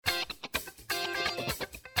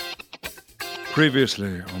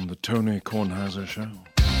Previously on the Tony Kornheiser Show.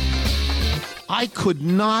 I could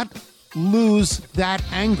not lose that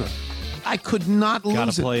anger. I could not lose it.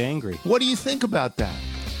 Gotta play angry. What do you think about that?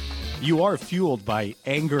 You are fueled by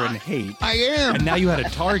anger and hate. I am. And now you had a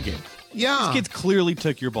target. Yeah. These kids clearly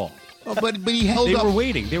took your ball. Oh, but he held They up. were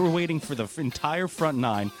waiting. They were waiting for the entire front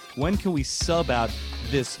nine. When can we sub out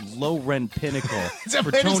this low-rent Pinnacle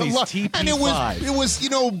for Tony's TP5? And it was,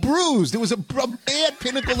 bruised. It was a bad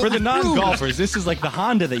Pinnacle. For the non-golfers, this is like the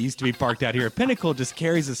Honda that used to be parked out here. A Pinnacle just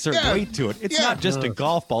carries a certain weight to it. It's not just a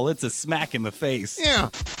golf ball. It's a smack in the face. Yeah.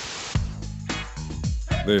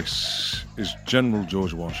 This is General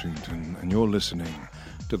George Washington, and you're listening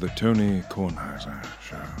to the Tony Kornheiser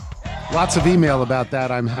Show. Lots of email about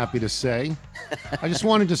that, I'm happy to say. I just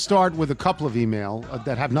wanted to start with a couple of email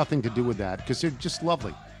that have nothing to do with that, because they're just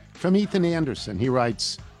lovely. From Ethan Anderson, he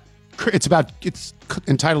writes, it's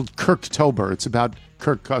entitled Kirktober. It's about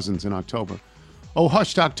Kirk Cousins in October. Oh,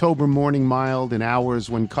 hushed October morning mild, in hours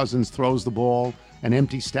when Cousins throws the ball and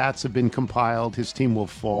empty stats have been compiled, his team will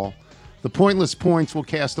fall. The pointless points will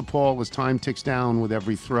cast a pall as time ticks down with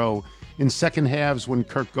every throw. In second halves, when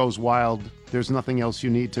Kirk goes wild, there's nothing else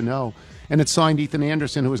you need to know. And it's signed Ethan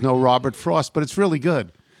Anderson, who is no Robert Frost, but it's really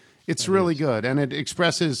good. It's really good. And it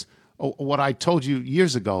expresses what I told you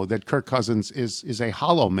years ago, that Kirk Cousins is a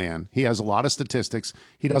hollow man. He has a lot of statistics.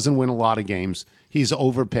 He doesn't win a lot of games. He's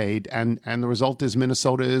overpaid. And the result is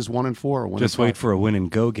Minnesota is 1-4. Just wait for a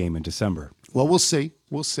win-and-go game in December. Well, we'll see.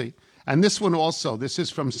 We'll see. And this one also, this is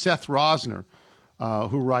from Seth Rosner,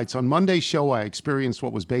 who writes, on Monday's show, I experienced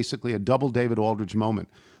what was basically a double David Aldridge moment.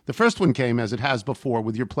 The first one came, as it has before,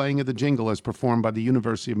 with your playing of the jingle as performed by the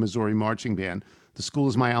University of Missouri Marching Band. The school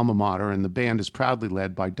is my alma mater, and the band is proudly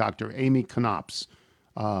led by Dr. Amy Knops,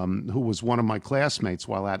 who was one of my classmates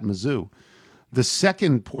while at Mizzou. The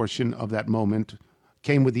second portion of that moment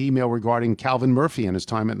came with the email regarding Calvin Murphy and his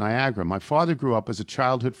time at Niagara. My father grew up as a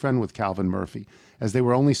childhood friend with Calvin Murphy, as they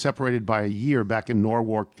were only separated by a year back in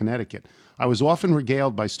Norwalk, Connecticut. I was often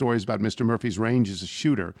regaled by stories about Mr. Murphy's range as a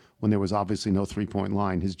shooter when there was obviously no three-point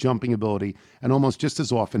line, his jumping ability, and almost just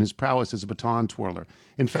as often his prowess as a baton twirler.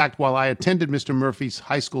 In fact, while I attended Mr. Murphy's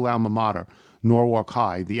high school alma mater, Norwalk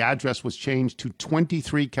High, the address was changed to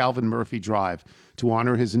 23 Calvin Murphy Drive to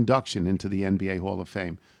honor his induction into the NBA Hall of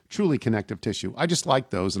Fame. Truly connective tissue. I just like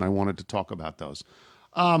those, and I wanted to talk about those.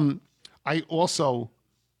 I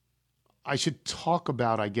should talk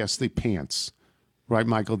about, I guess, the pants. Right,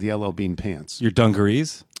 Michael, the LL Bean pants. Your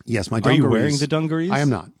dungarees? Yes, my dungarees. Are you wearing the dungarees? I am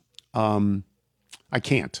not. I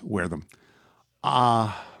can't wear them.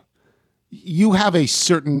 You have a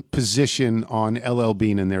certain position on LL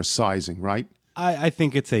Bean and their sizing, right? I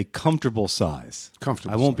think it's a comfortable size.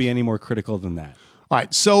 Comfortable I won't size. be any more critical than that. All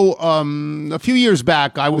right, so a few years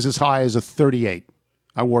back, I was as high as a 38.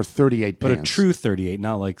 I wore 38 But pants. a true 38,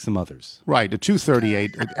 not like some others. Right, a true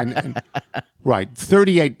 38. and right,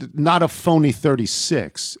 38, not a phony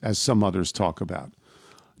 36, as some others talk about.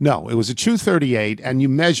 No, it was a true 38, and you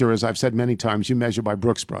measure, as I've said many times, you measure by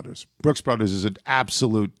Brooks Brothers. Brooks Brothers is an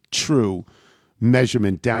absolute true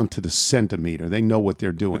measurement down to the centimeter. They know what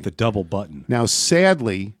they're doing. With the double button. Now,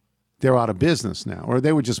 sadly, they're out of business now, or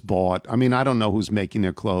they were just bought. I mean, I don't know who's making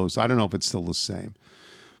their clothes. I don't know if it's still the same.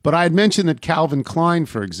 But I had mentioned that Calvin Klein,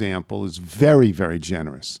 for example, is very, very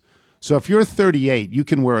generous. So if you're 38, you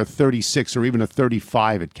can wear a 36 or even a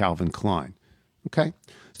 35 at Calvin Klein. Okay?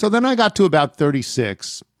 So then I got to about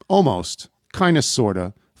 36, almost, kind of, sort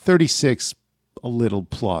of, 36, a little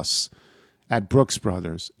plus at Brooks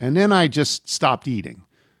Brothers. And then I just stopped eating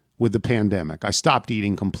with the pandemic. I stopped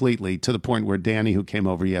eating completely to the point where Danny, who came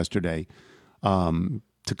over yesterday to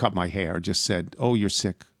cut my hair, just said, "Oh, you're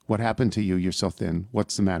sick. What happened to you? You're so thin.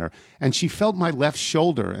 What's the matter?" And she felt my left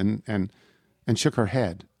shoulder and shook her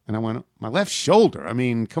head. And I went, "My left shoulder? I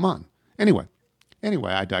mean, come on." Anyway,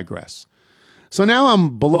 I digress. So now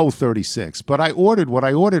I'm below 36, but I ordered what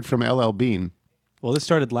I ordered from LL Bean. Well, this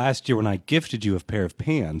started last year when I gifted you a pair of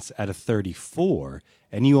pants at a 34,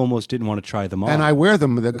 and you almost didn't want to try them on. And I wear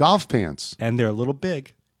them, the golf pants. And they're a little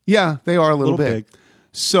big. Yeah, they are a little big.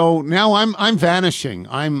 So now I'm vanishing.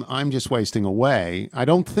 I'm just wasting away. I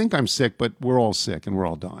don't think I'm sick, but we're all sick and we're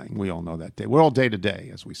all dying. We all know that day. We're all day to day,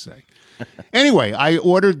 as we say. Anyway, I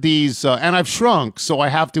ordered these, and I've shrunk, so I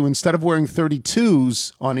have to, instead of wearing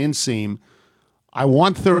 32s on inseam, I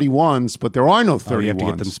want 31s, but there are no 31s. You have to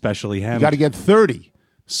get them specially hemmed. You got to get 30.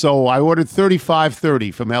 So I ordered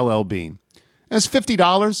 35.30 from LL Bean. And it's $50,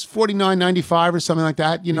 $49.95 or something like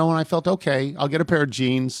that, and I felt, okay, I'll get a pair of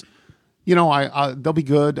jeans. They'll be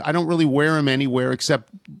good. I don't really wear them anywhere except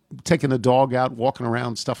taking the dog out, walking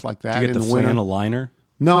around, stuff like that. Did you get in the winter. flannel liner?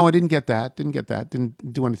 No, I didn't get that.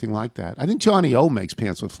 Didn't do anything like that. I think Johnny O makes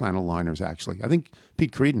pants with flannel liners, actually. I think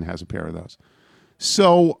Pete Creedon has a pair of those.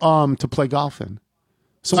 So, to play golf in.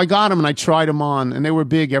 So I got them and I tried them on, and they were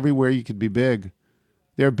big everywhere you could be big.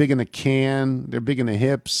 They're big in the can. They're big in the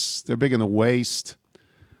hips. They're big in the waist.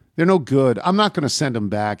 They're no good. I'm not going to send them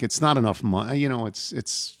back. It's not enough money. You know, it's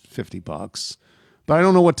 $50. But I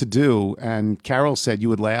don't know what to do. And Carol said you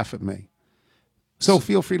would laugh at me. So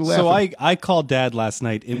feel free to laugh. So I called Dad last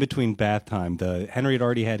night in between bath time. Henry had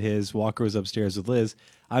already had his. Walker was upstairs with Liz.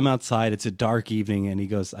 I'm outside. It's a dark evening, and he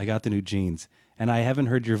goes, I got the new jeans. And I haven't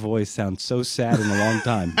heard your voice sound so sad in a long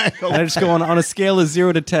time. And I just go on a scale of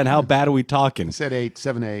 0 to 10. How bad are we talking? I said 8,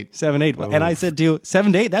 7, 8. 7, 8. And I said to you,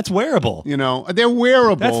 7 to 8, that's wearable. You know, they're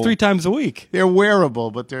wearable. That's 3 times a week. They're wearable,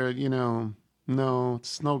 but they're, you know, no,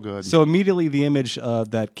 it's no good. So immediately the image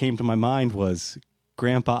that came to my mind was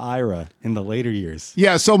Grandpa Ira in the later years.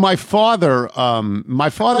 Yeah, so my father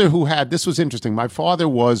who had, this was interesting. My father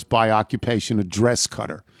was by occupation a dress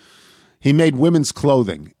cutter. He made women's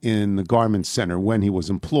clothing in the garment center when he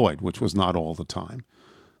was employed, which was not all the time.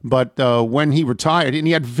 But when he retired, and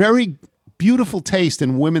he had very beautiful taste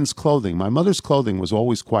in women's clothing. My mother's clothing was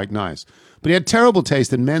always quite nice. But he had terrible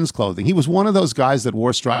taste in men's clothing. He was one of those guys that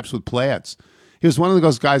wore stripes with plaids. He was one of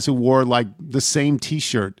those guys who wore like the same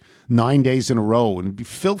T-shirt 9 days in a row and be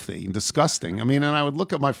filthy and disgusting. I mean, and I would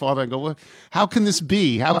look at my father and go, well, how can this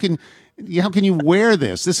be? How can you wear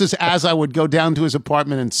this? This is as I would go down to his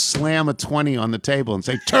apartment and slam a 20 on the table and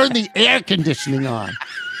say, turn the air conditioning on.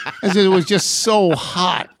 As it was just so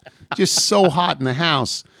hot in the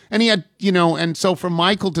house. And he had, you know, and so for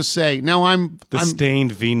Michael to say, now I'm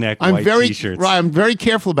stained V-neck white T-shirts. Right, I'm very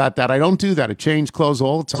careful about that. I don't do that. I change clothes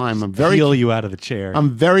all the time. I'm very peel you out of the chair.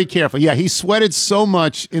 I'm very careful. Yeah, he sweated so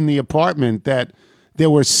much in the apartment that there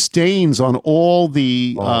were stains on all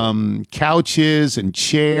the couches and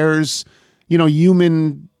chairs. You know,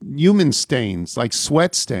 human stains, like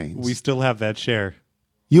sweat stains. We still have that chair.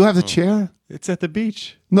 You have the chair? It's at the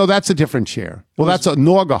beach. No, that's a different chair. Well, that's a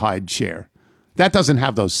Naugahyde chair. That doesn't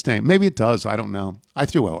have those stains. Maybe it does. I don't know. I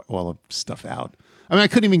threw all the stuff out. I mean, I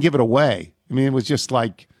couldn't even give it away. I mean, it was just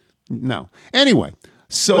like, no. Anyway,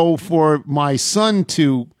 so for my son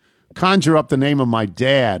to conjure up the name of my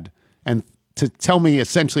dad and to tell me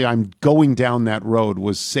essentially I'm going down that road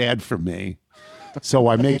was sad for me. So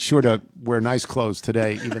I made sure to wear nice clothes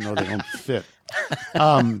today, even though they don't fit.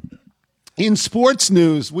 In sports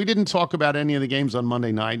news, we didn't talk about any of the games on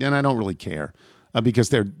Monday night, and I don't really care. Because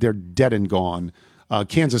they're dead and gone.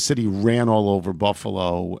 Kansas City ran all over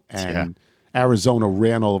Buffalo, and Arizona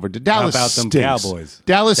ran all over. Dallas How about stinks. them Cowboys?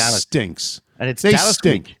 Dallas stinks. And it's they Dallas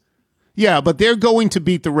stink. week. Yeah, but they're going to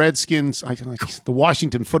beat the Redskins, the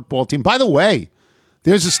Washington football team. By the way,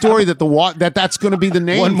 there's a story that that's going to be the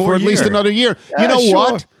name for at least another year. You know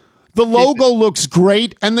what? The logo looks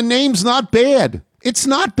great, and the name's not bad. It's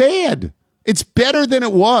not bad. It's better than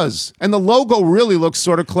it was. And the logo really looks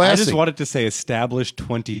sort of classy. I just wanted to say established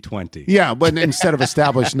 2020. Yeah, but instead of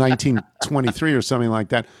established 1923 or something like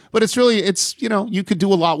that. But it's you know, you could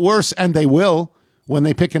do a lot worse, and they will. When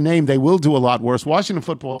they pick a name, they will do a lot worse. Washington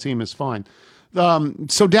football team is fine.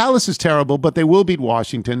 So Dallas is terrible, but they will beat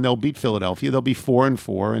Washington. They'll beat Philadelphia. They'll be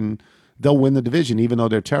 4-4, and they'll win the division, even though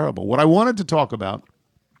they're terrible. What I wanted to talk about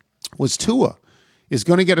was Tua is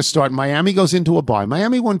going to get a start. Miami goes into a bye.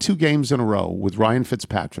 Miami won 2 games in a row with Ryan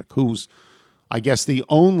Fitzpatrick, who's, I guess, the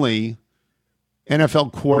only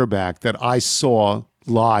NFL quarterback that I saw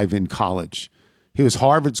live in college. He was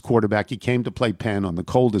Harvard's quarterback. He came to play Penn on the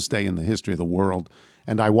coldest day in the history of the world.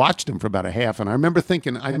 And I watched him for about a half. And I remember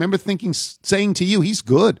thinking, saying to you, he's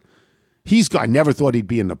good. I never thought he'd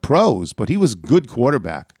be in the pros, but he was a good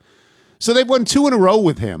quarterback. So they've won 2 in a row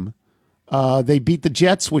with him. They beat the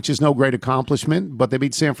Jets, which is no great accomplishment, but they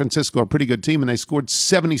beat San Francisco, a pretty good team, and they scored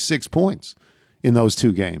 76 points in those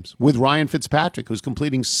 2 games with Ryan Fitzpatrick, who's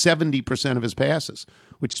completing 70% of his passes,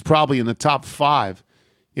 which is probably in the top 5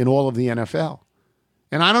 in all of the NFL.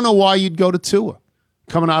 And I don't know why you'd go to Tua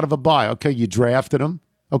coming out of a bye. Okay, you drafted him.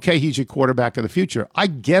 Okay, he's your quarterback of the future. I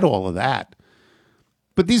get all of that.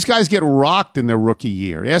 But these guys get rocked in their rookie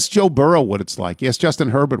year. Ask Joe Burrow what it's like. Ask Justin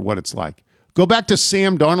Herbert what it's like. Go back to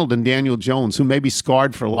Sam Darnold and Daniel Jones, who may be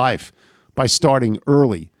scarred for life by starting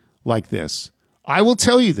early like this. I will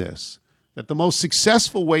tell you this, that the most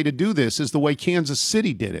successful way to do this is the way Kansas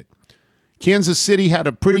City did it. Kansas City had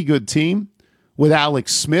a pretty good team with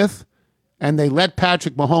Alex Smith, and they let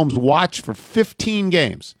Patrick Mahomes watch for 15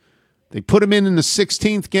 games. They put him in the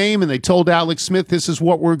 16th game, and they told Alex Smith, this is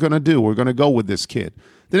what we're going to do. We're going to go with this kid.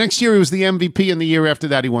 The next year, he was the MVP, and the year after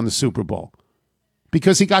that, he won the Super Bowl.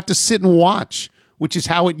 Because he got to sit and watch which is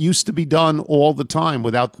how it used to be done all the time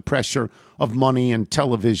without the pressure of money and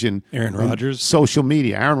television. Aaron and Rodgers. social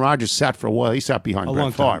media. Aaron Rodgers sat for a while. He sat behind A Brett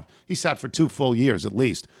long Favre. time. He sat for 2 full years at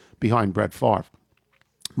least behind Brett Favre.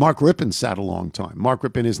 Mark Rippon sat a long time. Mark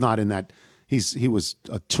Rippon is not in that. He was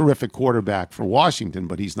a terrific quarterback for Washington,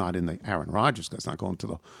 but he's not in the Aaron Rodgers. Guy's not going to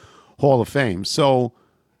the Hall of Fame. So,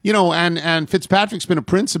 and Fitzpatrick's been a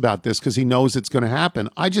prince about this because he knows it's going to happen.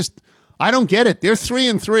 I don't get it. They're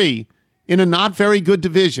 3-3 in a not very good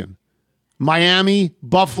division. Miami,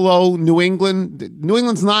 Buffalo, New England. New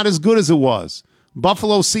England's not as good as it was.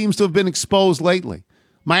 Buffalo seems to have been exposed lately.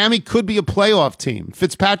 Miami could be a playoff team.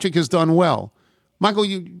 Fitzpatrick has done well. Michael, do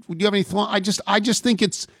you have any thought? I just think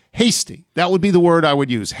it's hasty. That would be the word I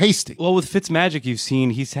would use. Hasty. Well, with Fitzmagic, you've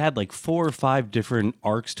seen he's had like 4 or 5 different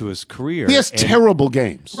arcs to his career. He has terrible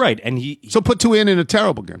games. Right, and So put 2 in a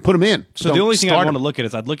terrible game. Put them in. So the only thing I start want to him. look at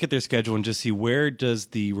is I'd look at their schedule and just see where does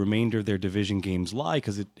the remainder of their division games lie?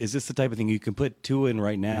 Because is this the type of thing you can put 2 in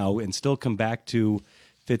right now and still come back to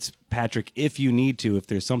Fitzpatrick if you need to, if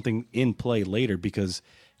there's something in play later? Because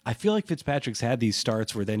I feel like Fitzpatrick's had these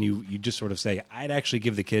starts where then you just sort of say, I'd actually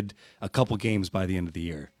give the kid a couple games by the end of the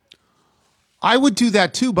year. I would do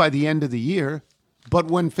that too by the end of the year. But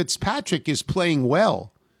when Fitzpatrick is playing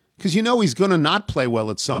well, because he's going to not play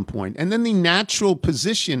well at some point, and then the natural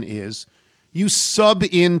position is you sub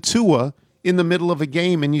in Tua in the middle of a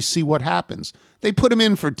game and you see what happens. They put him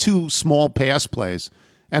in for 2 small pass plays.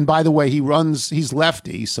 And by the way, he's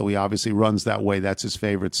lefty, so he obviously runs that way. That's his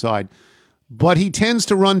favorite side. But he tends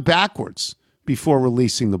to run backwards before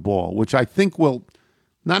releasing the ball, which I think will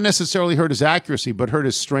not necessarily hurt his accuracy, but hurt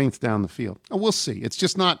his strength down the field. And we'll see.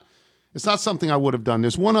 It's not something I would have done.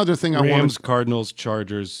 There's one other thing I want Rams, to... Cardinals,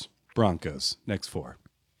 Chargers, Broncos, next 4.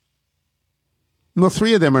 Well,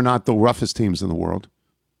 3 of them are not the roughest teams in the world.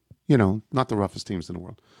 Not the roughest teams in the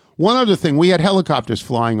world. One other thing, we had helicopters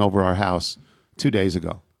flying over our house 2 days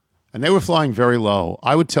ago, and they were flying very low.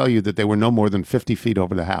 I would tell you that they were no more than 50 feet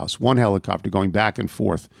over the house. One helicopter going back and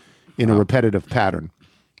forth in a repetitive pattern.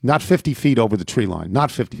 Not 50 feet over the tree line, not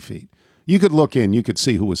 50 feet. You could look in, you could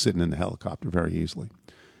see who was sitting in the helicopter very easily.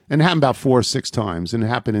 And it happened about 4 or 6 times, and it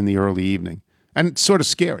happened in the early evening. And it's sort of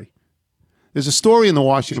scary. There's a story in the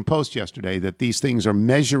Washington Post yesterday that these things are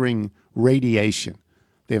measuring radiation.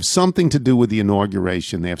 They have something to do with the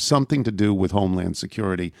inauguration. They have something to do with Homeland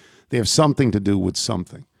Security. They have something to do with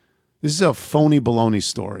something. This is a phony baloney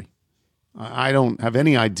story. I don't have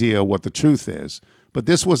any idea what the truth is, but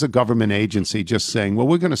this was a government agency just saying, well,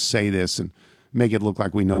 we're going to say this and make it look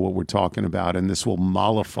like we know what we're talking about, and this will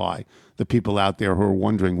mollify the people out there who are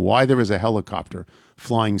wondering why there is a helicopter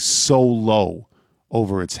flying so low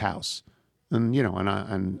over its house. And,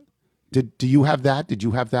 do you have that? Did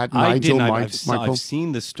you have that, I Nigel, didn't. Michael? I've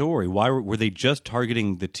seen the story. Why were they just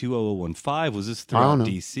targeting the 20015? Was this I don't throughout know.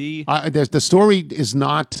 DC? The story is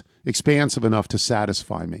not expansive enough to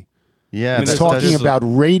satisfy me. Yeah, It's that- talking that is- about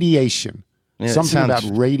radiation. Yeah, it Something sounds-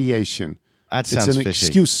 about radiation. That It's sounds an fishy.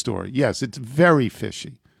 excuse story. Yes, it's very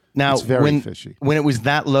fishy. Now, it's very when, fishy. when it was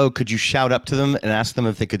that low, could you shout up to them and ask them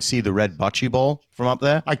if they could see the red bocce ball from up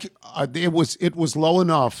there? It was low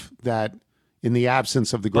enough that in the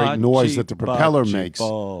absence of the great Bocce, noise that the propeller bocce makes,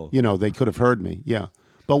 ball. they could have heard me. Yeah.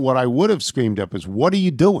 But what I would have screamed up is, what are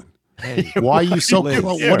you doing? Why are you so Liz.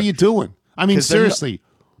 what are you doing? I mean, 'Cause they're seriously,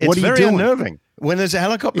 It's what are you very doing? unnerving. When there's a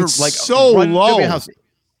helicopter It's like so right over low. your house.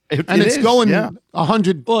 And It it's is, going yeah.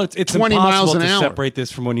 120 Well, it's miles impossible an to hour. separate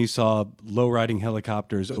this from when you saw low-riding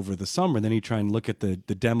helicopters over the summer. Then you try and look at the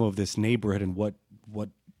demo of this neighborhood and what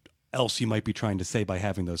else you might be trying to say by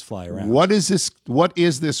having those fly around. What is this? What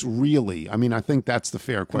is this really? I mean, I think that's the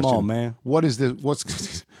fair question. on, man. What is this?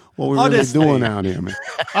 What's what we're really Honestly. doing out here, man?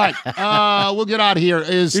 All right, we'll get out of here.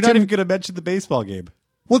 Is You're Tim, not even going to mention the baseball game.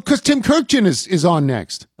 well, because Tim Kirkjian is on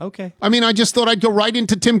next. Okay. I mean, I just thought I'd go right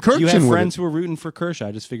into Tim Kirkjian. You have with friends it. who are rooting for Kershaw.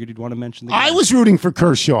 I just figured you'd want to mention the game. I was rooting for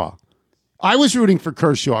Kershaw.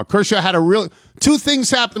 Kershaw had a 2 things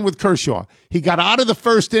happened with Kershaw. He got out of the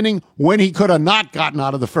first inning when he could have not gotten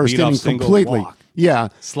out of the first Lead off inning single, completely. walk. Yeah.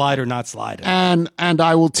 Slide or not slide. And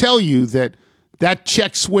I will tell you that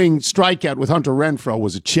check swing strikeout with Hunter Renfroe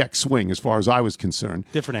was a check swing as far as I was concerned.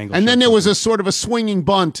 Different angle. And then there was a sort of a swinging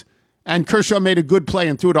bunt, and Kershaw made a good play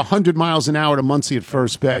and threw it 100 miles an hour to Muncy at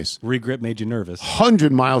first base. Regrip made you nervous.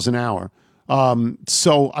 100 miles an hour. And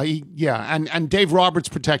Dave Roberts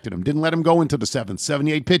protected him, didn't let him go into the 7th,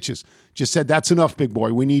 78 pitches. Just said, that's enough, big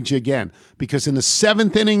boy. We need you again. Because in the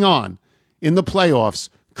 7th inning on, in the playoffs,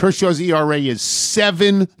 Kershaw's ERA is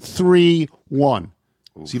 7.31.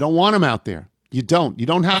 So you don't want him out there. You don't. You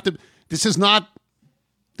don't have to. This is not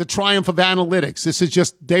the triumph of analytics. This is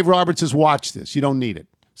just Dave Roberts has watched this. You don't need it.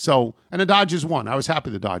 So, and the Dodgers won. I was happy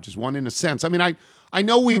the Dodgers won in a sense. I mean, I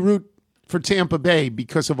know we root for Tampa Bay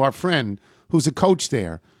because of our friend who's a coach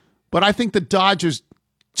there, but I think the Dodgers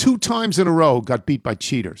 2 times in a row got beat by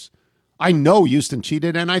cheaters. I know Houston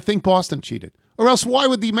cheated, and I think Boston cheated. Or else why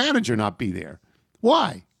would the manager not be there?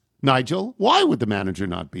 Why? Nigel, why would the manager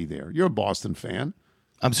not be there? You're a Boston fan.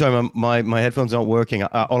 I'm sorry, my headphones aren't working.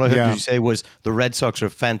 All I heard you say was the Red Sox are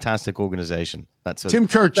a fantastic organization. That's Tim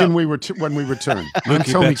Kirchin. When we return.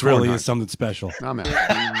 Mookie Betts really is something special. I'm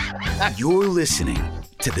out. You're listening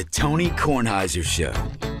to the Tony Kornheiser Show.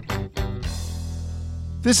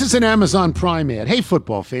 This is an Amazon Prime ad. Hey,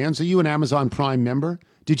 football fans, are you an Amazon Prime member?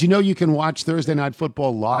 Did you know you can watch Thursday Night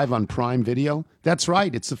Football live on Prime Video? That's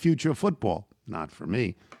right, it's the future of football. Not for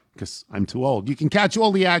me, because I'm too old. You can catch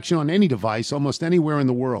all the action on any device, almost anywhere in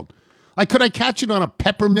the world. Like, could I catch it on a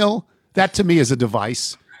pepper mill? That to me is a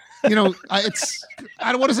device. You know,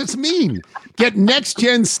 what does this mean? Get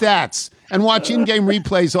next-gen stats and watch in-game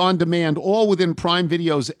replays on demand, all within Prime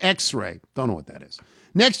Video's X-Ray. Don't know what that is.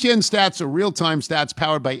 Next-gen stats are real-time stats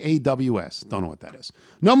powered by AWS. Don't know what that is.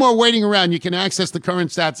 No more waiting around. You can access the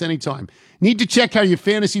current stats anytime. Need to check how your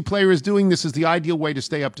fantasy player is doing? This is the ideal way to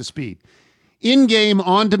stay up to speed. In-game,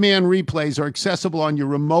 on-demand replays are accessible on your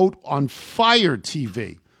remote on Fire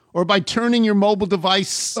TV or by turning your mobile device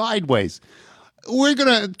sideways.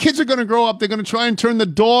 Kids are going to grow up. They're going to try and turn the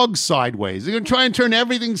dog sideways. They're going to try and turn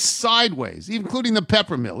everything sideways, including the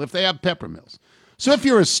pepper mill, if they have pepper mills. So if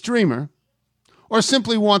you're a streamer or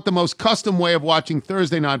simply want the most custom way of watching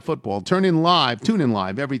Thursday Night Football, tune in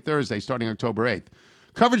live every Thursday starting October 8th.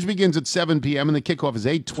 Coverage begins at 7 p.m. and the kickoff is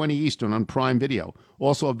 8:20 Eastern on Prime Video.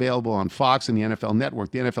 Also available on Fox and the NFL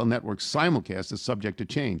Network. The NFL Network's simulcast is subject to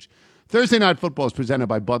change. Thursday Night Football is presented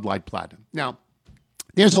by Bud Light Platinum. Now,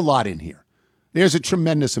 there's a lot in here. There's a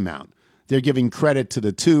tremendous amount. They're giving credit to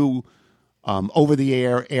the 2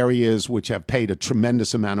 over-the-air areas which have paid a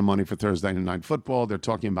tremendous amount of money for Thursday Night Football. They're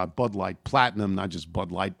talking about Bud Light Platinum, not just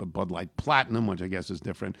Bud Light, but Bud Light Platinum, which I guess is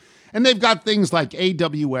different. And they've got things like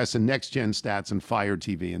AWS and Next Gen Stats and Fire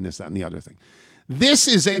TV and this, that, and the other thing. This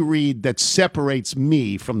is a read that separates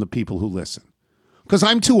me from the people who listen because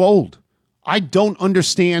I'm too old. I don't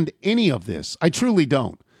understand any of this. I truly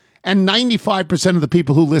don't. And 95% of the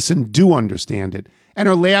people who listen do understand it and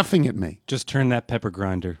are laughing at me. Just turn that pepper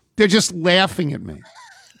grinder. They're just laughing at me.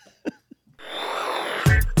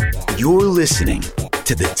 You're listening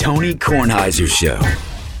to the Tony Kornheiser Show.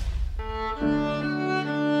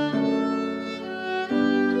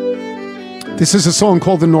 This is a song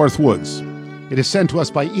called The North Woods. It is sent to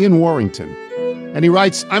us by Ian Warrington. And he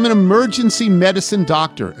writes, I'm an emergency medicine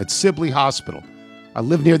doctor at Sibley Hospital. I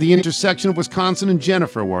live near the intersection of Wisconsin and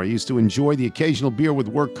Jennifer, where I used to enjoy the occasional beer with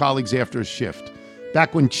work colleagues after a shift,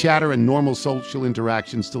 back when chatter and normal social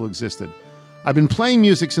interaction still existed. I've been playing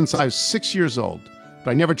music since I was 6 years old,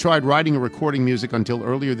 but I never tried writing or recording music until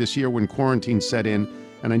earlier this year when quarantine set in,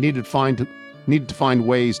 and I needed to find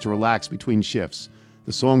ways to relax between shifts.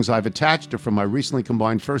 The songs I've attached are from my recently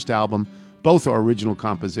combined first album. Both are original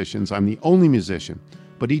compositions. I'm the only musician,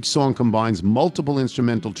 but each song combines multiple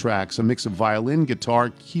instrumental tracks, a mix of violin,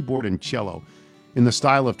 guitar, keyboard, and cello, in the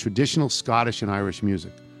style of traditional Scottish and Irish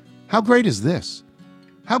music. How great is this?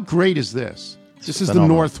 How great is this? This is phenomenal.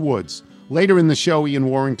 The North Woods. Later in the show, Ian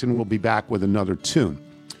Warrington will be back with another tune.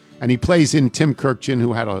 And he plays in Tim Kirchin,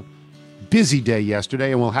 who had a busy day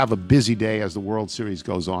yesterday and will have a busy day as the World Series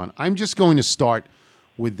goes on. I'm just going to start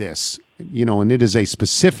with this, and it is a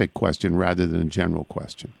specific question rather than a general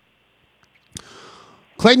question.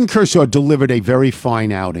 Clayton Kershaw delivered a very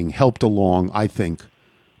fine outing, helped along, I think,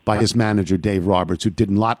 by his manager, Dave Roberts, who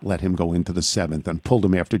did not let him go into the 7th and pulled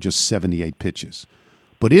him after just 78 pitches.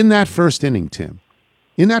 But in that first inning, Tim,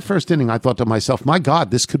 I thought to myself, my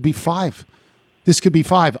God, this could be 5. This could be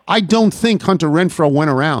 5. I don't think Hunter Renfroe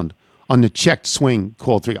went around on the checked swing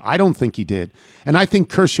called 3. I don't think he did. And I think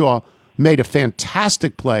Kershaw made a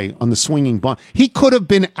fantastic play on the swinging bunt. He could have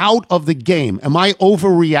been out of the game. Am I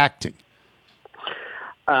overreacting?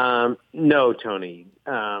 No, Tony.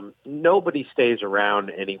 Nobody stays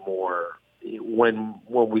around anymore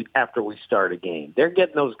after we start a game. They're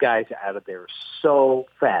getting those guys out of there so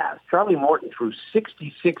fast. Charlie Morton threw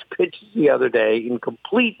 66 pitches the other day in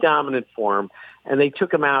complete dominant form, and they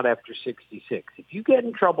took him out after 66. If you get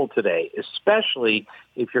in trouble today, especially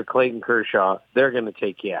if you're Clayton Kershaw, they're going to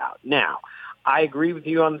take you out. Now, I agree with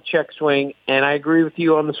you on the check swing, and I agree with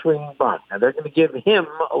you on the swinging bunt. Now, they're going to give him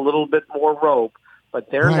a little bit more rope, but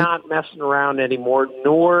they're not messing around anymore,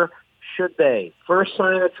 nor should they. First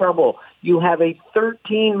sign of trouble, you have a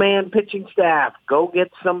 13-man pitching staff. Go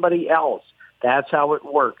get somebody else. That's how it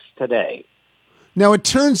works today. Now, it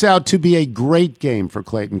turns out to be a great game for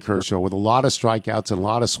Clayton Kershaw with a lot of strikeouts and a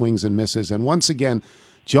lot of swings and misses. And once again,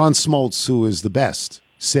 John Smoltz, who is the best,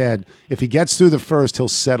 said if he gets through the first, he'll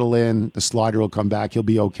settle in, the slider will come back, he'll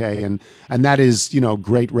be okay. And that is,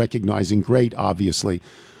 great recognizing, great, obviously.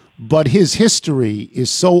 But his history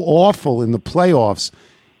is so awful in the playoffs.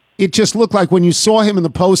 It just looked like when you saw him in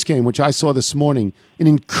the postgame, which I saw this morning, an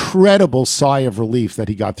incredible sigh of relief that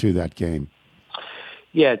he got through that game.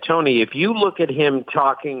 Yeah, Tony, if you look at him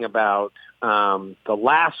talking about the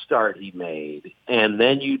last start he made, and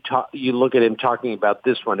then you look at him talking about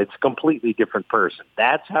this one, it's a completely different person.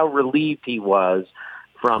 That's how relieved he was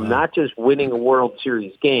from not just winning a World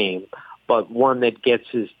Series game, but one that gets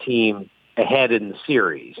his team ahead in the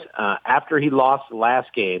series. After he lost the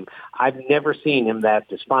last game, I've never seen him that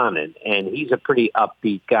despondent, and he's a pretty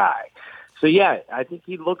upbeat guy. So, yeah, I think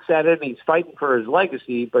he looks at it and he's fighting for his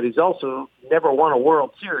legacy, but he's also never won a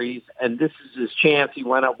World Series, and this is his chance. He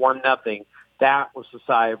went up 1-0. That was the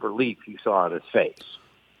sigh of relief you saw on his face.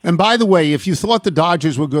 And by the way, if you thought the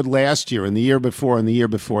Dodgers were good last year and the year before and the year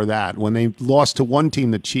before that, when they lost to one team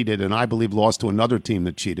that cheated and I believe lost to another team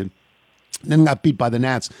that cheated, then got beat by the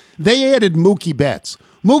Nats, they added Mookie Betts.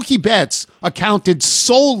 Mookie Betts accounted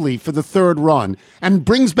solely for the third run and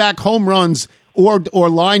brings back home runs or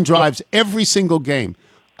line drives every single game.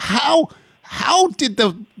 Why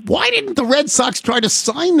didn't the Red Sox try to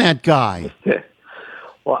sign that guy?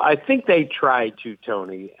 Well, I think they tried to,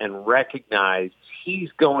 Tony, and recognized he's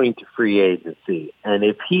going to free agency. And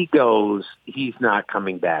if he goes, he's not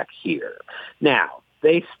coming back here. Now,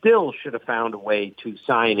 they still should have found a way to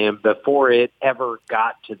sign him before it ever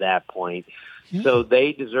got to that point. Yeah. So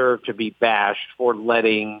they deserve to be bashed for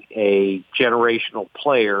letting a generational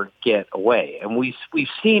player get away. And we've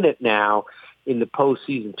seen it now in the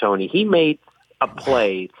postseason, Tony. He made a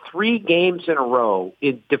play 3 games in a row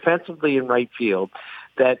defensively in right field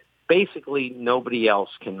that basically nobody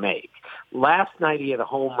else can make. Last night he had a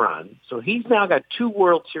home run. So he's now got 2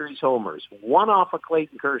 World Series homers, one off of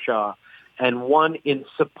Clayton Kershaw and one in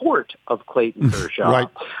support of Clayton Kershaw. Right.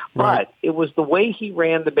 But it was the way he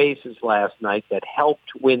ran the bases last night that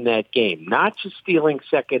helped win that game, not just stealing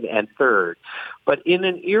second and third, but in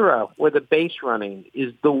an era where the base running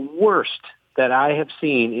is the worst that I have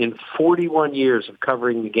seen in 41 years of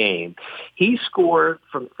covering the game. He scored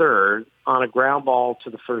from third on a ground ball to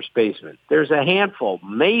the first baseman. There's a handful,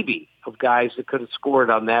 maybe, of guys that could have scored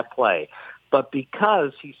on that play. But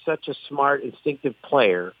because he's such a smart, instinctive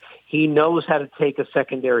player, he knows how to take a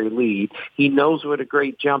secondary lead. He knows what a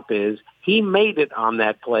great jump is. He made it on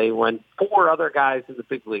that play when 4 other guys in the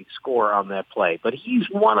big league score on that play. But he's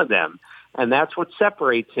one of them, and that's what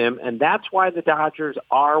separates him. And that's why the Dodgers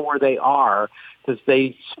are where they are, because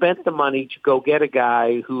they spent the money to go get a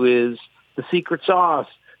guy who is the secret sauce,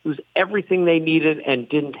 who's everything they needed and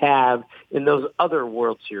didn't have in those other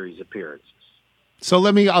World Series appearances. So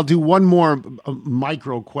I'll do one more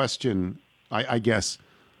micro question, I guess.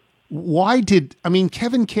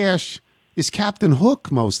 Kevin Cash is Captain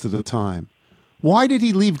Hook most of the time. Why did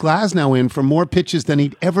he leave Glasnow in for more pitches than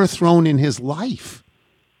he'd ever thrown in his life?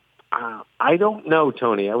 I don't know,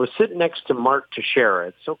 Tony. I was sitting next to Mark Teixeira.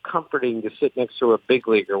 It's so comforting to sit next to a big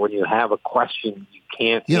leaguer when you have a question you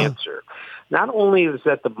can't answer. Not only is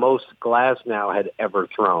that the most Glasnow had ever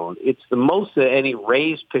thrown, it's the most that any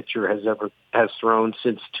Rays pitcher has thrown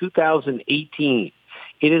since 2018.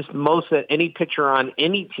 It is the most that any pitcher on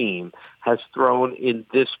any team has thrown in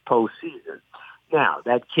this postseason. Now,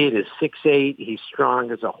 that kid is 6'8". He's strong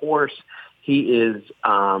as a horse. He is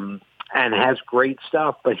and has great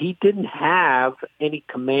stuff, but he didn't have any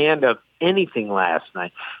command of anything last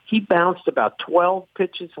night. He bounced about 12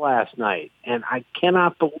 pitches last night, and I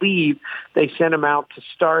cannot believe they sent him out to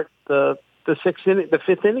start the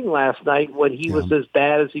fifth inning last night when he was as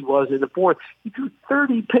bad as he was in the fourth. He threw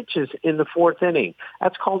 30 pitches in the fourth inning.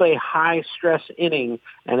 That's called a high-stress inning,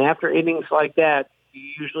 and after innings like that, you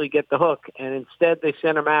usually get the hook, and instead they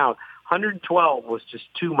sent him out. 112 was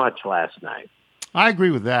just too much last night. I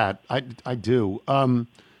agree with that. I do.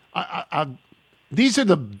 These are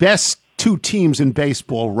the best 2 teams in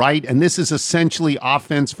baseball, right? And this is essentially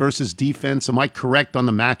offense versus defense. Am I correct on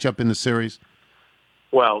the matchup in the series?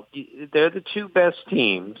 Well, they're the 2 best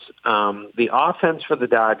teams. The offense for the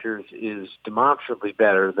Dodgers is demonstrably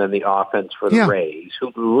better than the offense for the Rays,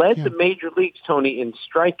 who led the major leagues, Tony, in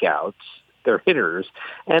strikeouts, their hitters,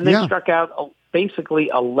 and they struck out basically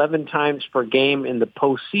 11 times per game in the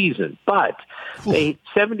postseason. But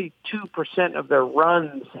 72% of their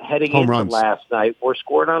runs heading into last night were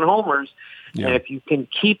scored on homers. Yeah. And if you can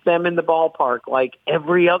keep them in the ballpark like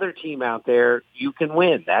every other team out there, you can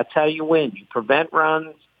win. That's how you win. You prevent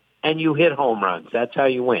runs, and you hit home runs. That's how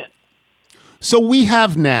you win. So we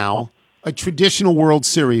have now a traditional World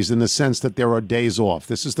Series in the sense that there are days off.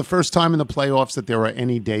 This is the first time in the playoffs that there are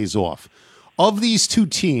any days off. Of these two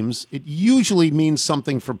teams, it usually means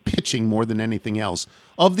something for pitching more than anything else.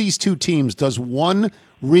 Of these two teams, does one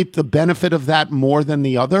reap the benefit of that more than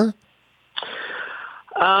the other?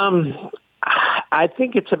 I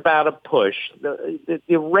think it's about a push.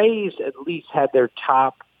 The Rays at least had their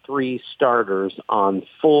top 3 starters on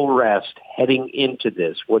full rest heading into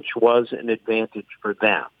this, which was an advantage for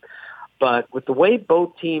them. But with the way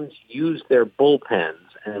both teams use their bullpens,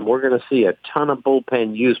 and we're going to see a ton of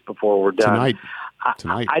bullpen use before we're done.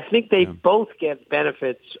 Tonight. I think they both get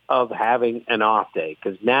benefits of having an off day,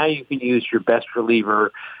 because now you can use your best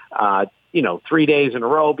reliever 3 days in a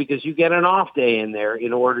row because you get an off day in there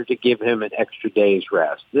in order to give him an extra day's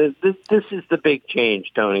rest. This is the big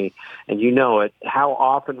change, Tony, and you know it, how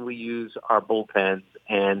often we use our bullpens,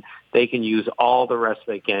 and they can use all the rest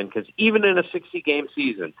they can, because even in a 60-game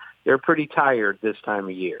season, they're pretty tired this time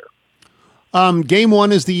of year. Game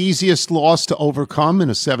 1 is the easiest loss to overcome in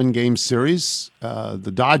a 7-game series.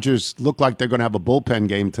 The Dodgers look like they're going to have a bullpen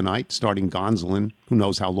game tonight, starting Gonsolin. Who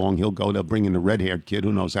knows how long he'll go. They'll bring in the red-haired kid.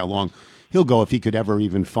 Who knows how long he'll go if he could ever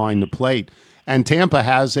even find the plate. And Tampa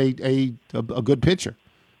has a good pitcher.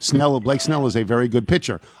 Blake Snell is a very good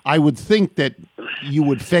pitcher. I would think that you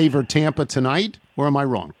would favor Tampa tonight, or am I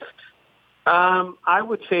wrong? I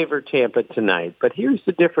would favor Tampa tonight, but here's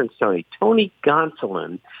the difference, Tony. Tony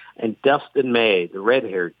Gonsolin and Dustin May, the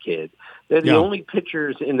red-haired kid, they're the only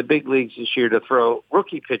pitchers in the big leagues this year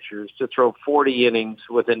rookie pitchers to throw 40 innings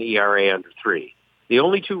with an ERA under 3. The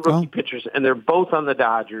only 2 rookie pitchers, and they're both on the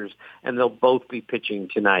Dodgers, and they'll both be pitching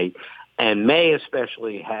tonight. And May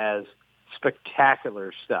especially has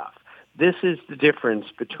spectacular stuff. This is the difference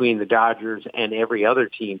between the Dodgers and every other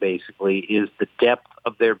team, basically, is the depth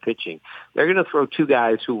of their pitching. They're going to throw 2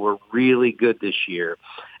 guys who were really good this year,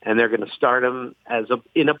 and they're going to start them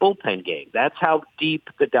in a bullpen game. That's how deep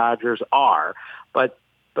the Dodgers are. But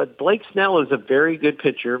Blake Snell is a very good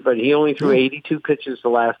pitcher, but he only threw 82 pitches the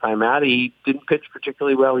last time out. He didn't pitch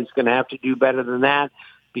particularly well. He's going to have to do better than that,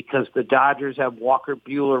 because the Dodgers have Walker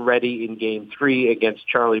Buehler ready in Game 3 against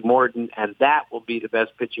Charlie Morton, and that will be the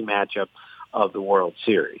best pitching matchup of the World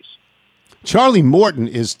Series. Charlie Morton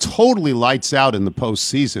is totally lights out in the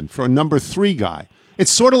postseason for a number 3 guy. It's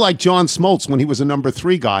sort of like John Smoltz when he was a number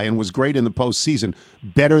 3 guy and was great in the postseason,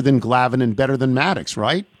 better than Glavine and better than Maddox,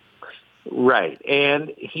 right? Right,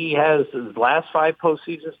 and he has his last 5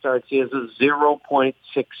 postseason starts. He has a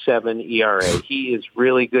 0.67 ERA. He is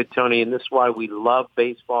really good, Tony, and this is why we love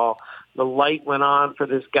baseball. The light went on for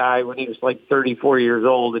this guy when he was like 34 years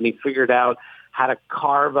old, and he figured out how to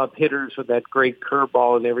carve up hitters with that great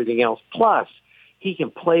curveball and everything else. Plus, he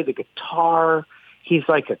can play the guitar. He's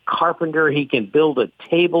like a carpenter. He can build a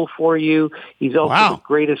table for you. He's also the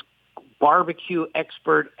greatest barbecue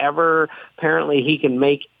expert ever. Apparently he can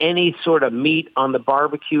make any sort of meat on the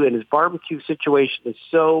barbecue, and his barbecue situation is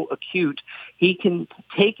so acute. He can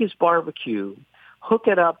take his barbecue, hook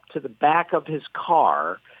it up to the back of his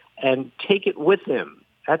car, and take it with him.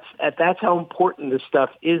 That's how important this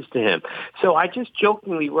stuff is to him. So I just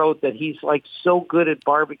jokingly wrote that he's like so good at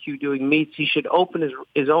barbecue doing meats, he should open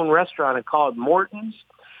his own restaurant and call it Morton's.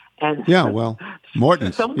 And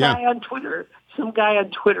Morton's. Some guy on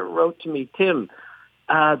Twitter wrote to me, Tim,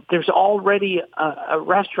 there's already a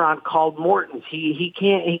restaurant called Morton's. He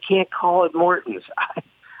can't call it Morton's.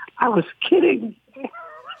 I was kidding.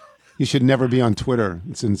 You should never be on Twitter.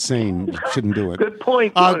 It's insane. You shouldn't do it. Good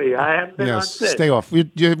point, Tony. I haven't been on Twitter. Stay off.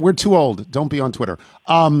 We're too old. Don't be on Twitter.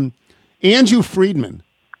 Andrew Friedman,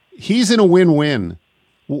 he's in a win-win.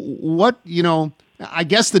 I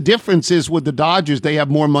guess the difference is with the Dodgers, they have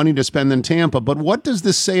more money to spend than Tampa. But what does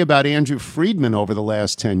this say about Andrew Friedman over the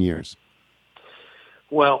last 10 years?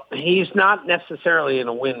 Well, he's not necessarily in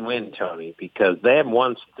a win-win, Tony, because they haven't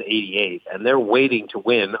won since '88, and they're waiting to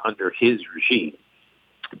win under his regime.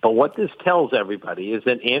 But what this tells everybody is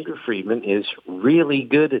that Andrew Friedman is really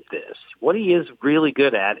good at this. What he is really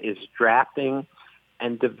good at is drafting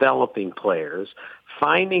and developing players,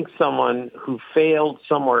 finding someone who failed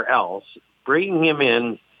somewhere else, bringing him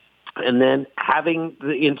in, and then having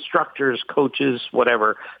the instructors, coaches,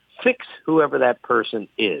 whatever, fix whoever that person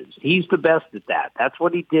is. He's the best at that. That's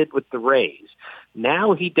what he did with the Rays.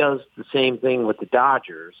 Now he does the same thing with the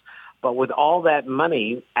Dodgers. But with all that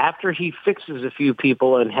money, after he fixes a few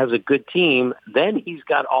people and has a good team, then he's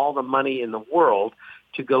got all the money in the world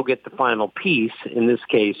to go get the final piece, in this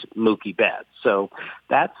case, Mookie Betts. So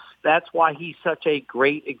that's why he's such a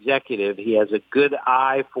great executive. He has a good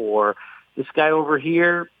eye for this guy over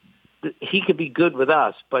here. he could be good with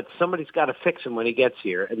us, but somebody's got to fix him when he gets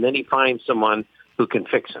here, and then he finds someone who can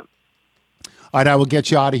fix him. All right, I will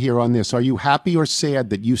get you out of here on this. Are you happy or sad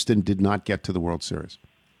that Houston did not get to the World Series?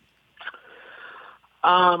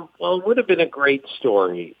 Well, it would have been a great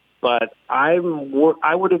story, but I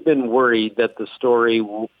would have been worried that the story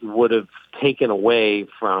would have taken away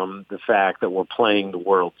from the fact that we're playing the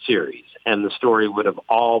World Series, and the story would have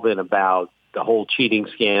all been about the whole cheating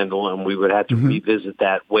scandal, and we would have to revisit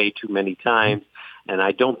that way too many times. And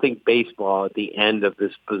I don't think baseball at the end of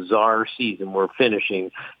this bizarre season we're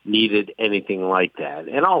finishing needed anything like that.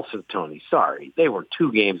 And also, Tony, sorry, they were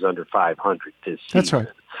 2 games under 500 this season. That's right.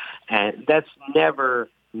 And that's never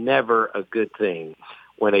a good thing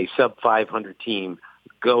when a sub-500 team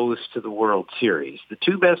goes to the World Series. The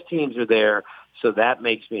 2 best teams are there, so that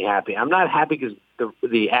makes me happy. I'm not happy because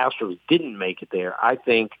the Astros didn't make it there. I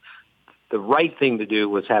think the right thing to do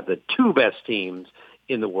was have the 2 best teams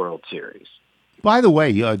in the World Series. By the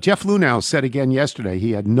way, Jeff Luhnow said again yesterday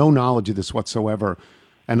he had no knowledge of this whatsoever.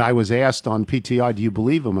 And I was asked on PTI, do you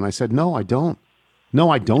believe him? And I said, no, I don't. No,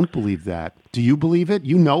 I don't believe that. Do you believe it?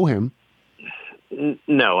 You know him.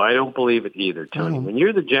 No, I don't believe it either, Tony. No. When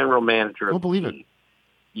you're the general manager of Don't believe the team, it.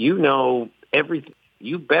 you know everything.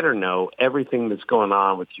 You better know everything that's going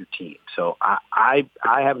on with your team. So I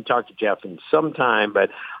haven't talked to Jeff in some time, but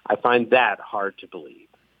I find that hard to believe.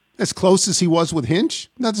 As close as he was with Hinch?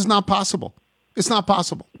 That is not possible. It's not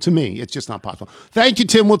possible. To me, it's just not possible. Thank you,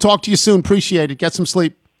 Tim. We'll talk to you soon. Appreciate it. Get some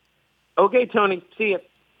sleep. Okay, Tony. See you.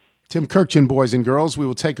 Tim Kirkchin, boys and girls. We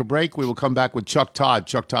will take a break. We will come back with Chuck Todd.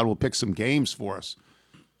 Chuck Todd will pick some games for us.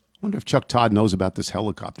 I wonder if Chuck Todd knows about this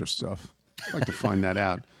helicopter stuff. I'd like to find that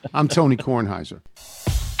out. I'm Tony Kornheiser.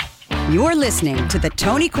 You're listening to The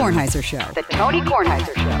Tony Kornheiser Show. The Tony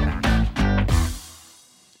Kornheiser Show.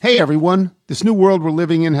 Hey, everyone. This new world we're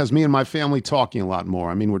living in has me and my family talking a lot more.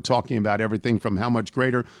 I mean, we're talking about everything from how much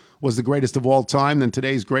greater was the greatest of all time than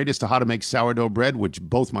today's greatest to how to make sourdough bread, which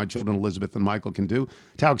both my children, Elizabeth and Michael, can do,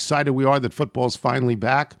 to how excited we are that football's finally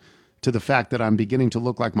back, to the fact that I'm beginning to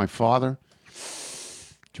look like my father,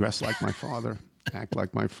 dress like my father, act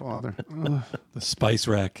like my father. The spice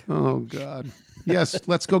rack. Oh, God. Yes,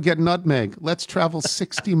 let's go get nutmeg. Let's travel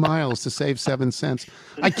 60 miles to save 7 cents.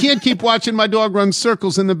 I can't keep watching my dog run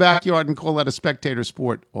circles in the backyard and call that a spectator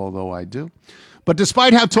sport, although I do. But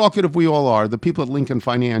despite how talkative we all are, the people at Lincoln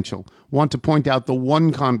Financial want to point out the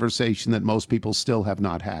one conversation that most people still have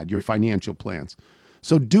not had, your financial plans.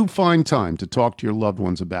 So do find time to talk to your loved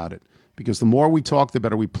ones about it, because the more we talk, the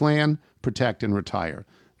better we plan, protect, and retire.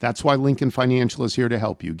 That's why Lincoln Financial is here to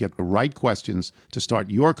help you get the right questions to start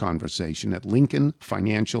your conversation at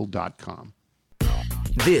lincolnfinancial.com.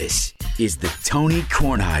 This is the Tony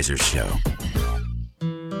Kornheiser Show.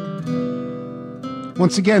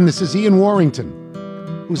 Once again, this is Ian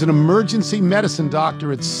Warrington, who's an emergency medicine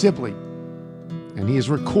doctor at Sibley. And he has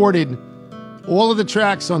recorded all of the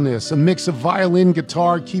tracks on this, a mix of violin,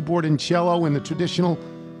 guitar, keyboard, and cello in the traditional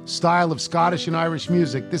style of Scottish and Irish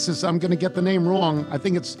music. This is, I'm going to get the name wrong, I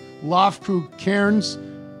think it's Lofcrew Cairns.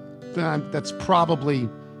 That's probably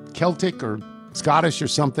Celtic or Scottish or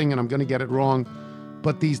something, and I'm going to get it wrong.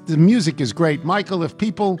 But the music is great. Michael, if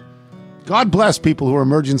people, God bless people who are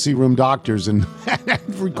emergency room doctors and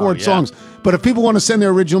record songs, but if people want to send their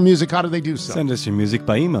original music, how do they do so? Send us your music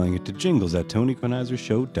by emailing it to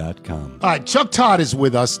jingles@tonykornheisershow.com. All right, Chuck Todd is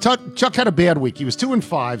with us. Chuck had a bad week. He was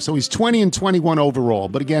 2-5, so he's 20-21 overall.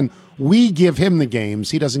 But again, we give him the games.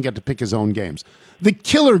 He doesn't get to pick his own games. The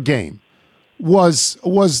killer game was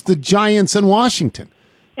the Giants and Washington,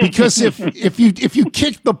 because if you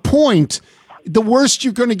kick the point, the worst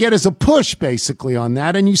you're going to get is a push, basically, on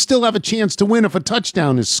that, and you still have a chance to win if a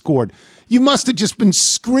touchdown is scored. You must have just been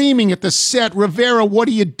screaming at the set, Rivera, what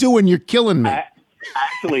are you doing? You're killing me.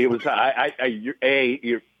 Actually, it was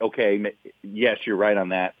you're okay. Yes, you're right on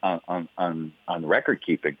that on record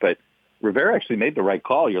keeping. But Rivera actually made the right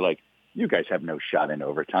call. You're like, you guys have no shot in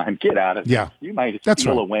overtime. Get out of here. You might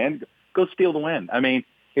steal a win. Go steal the win. I mean,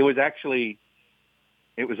 it was actually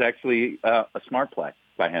a smart play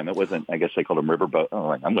by him. It wasn't. I guess they called him riverboat.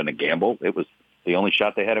 Oh, I'm going to gamble. It was the only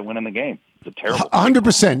shot they had at winning the game. It's a terrible.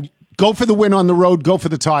 100%. Go for the win on the road. Go for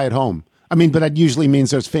the tie at home. I mean, but that usually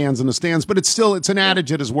means there's fans in the stands. But it's an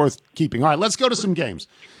adage that is worth keeping. All right, let's go to some games.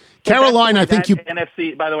 Carolina, I think you.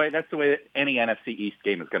 NFC. By the way, that's the way that any NFC East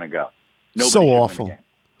game is going to go. So awful.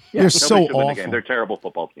 They're so awful. They're terrible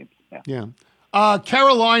football teams. Yeah.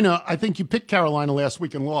 Carolina, I think you picked Carolina last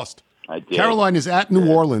week and lost. I did. Carolina's at New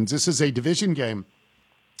Orleans. This is a division game.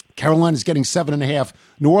 Carolina's getting 7.5.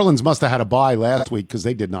 New Orleans must have had a bye last week because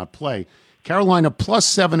they did not play. Carolina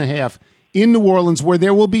plus 7.5 in New Orleans, where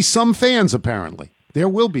there will be some fans, apparently. There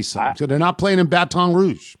will be some. So they're not playing in Baton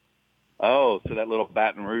Rouge. Oh, so that little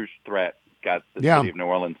Baton Rouge threat got the city of New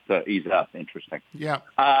Orleans to ease up. Interesting. Yeah.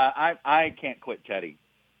 I can't quit Teddy.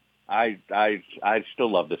 I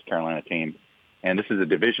still love this Carolina team, and this is a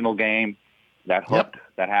divisional game. That hook,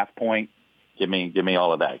 that half point, give me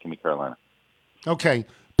all of that. Give me Carolina. Okay.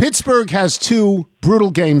 Pittsburgh has 2 brutal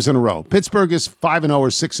games in a row. Pittsburgh is 5-0 or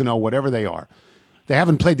 6-0, whatever they are. They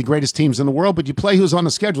haven't played the greatest teams in the world, but you play who's on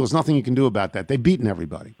the schedule. There's nothing you can do about that. They've beaten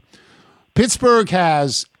everybody. Pittsburgh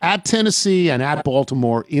has at Tennessee and at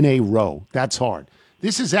Baltimore in a row. That's hard.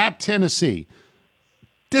 This is at Tennessee.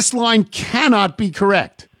 This line cannot be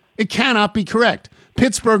correct. It cannot be correct.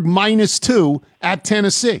 Pittsburgh -2 at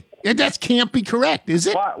Tennessee. That can't be correct, is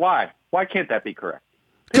it? Why? Why can't that be correct?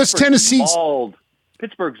 Because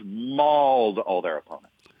Pittsburgh's mauled all their opponents.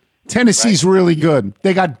 Tennessee's really good.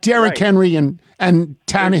 They got Derrick Henry and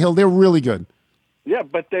Tannehill. They're really good. Yeah,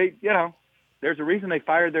 but there's a reason they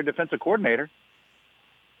fired their defensive coordinator.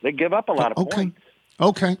 They give up a lot of points.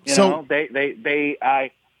 Okay. I'll admit,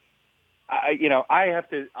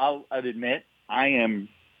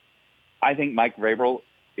 I think Mike Vrabel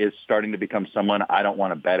is starting to become someone I don't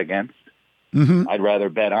want to bet against. Mm-hmm. I'd rather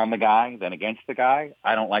bet on the guy than against the guy.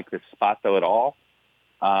 I don't like this spot, though, at all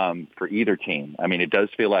for either team. I mean, it does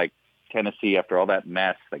feel like Tennessee, after all that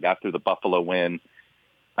mess, they got through the Buffalo win.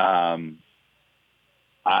 I'm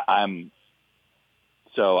going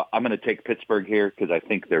to take Pittsburgh here because I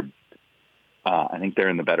think they're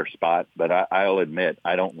in the better spot. But I'll admit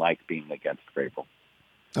I don't like being against Vrabel.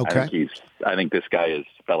 Okay. I think this guy is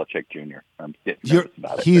Belichick Jr.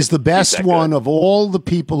 He's the best one of all the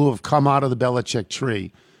people who have come out of the Belichick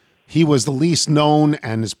tree. He was the least known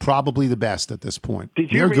and is probably the best at this point.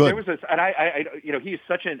 Did you read? Good. There was this, and he's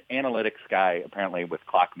such an analytics guy apparently with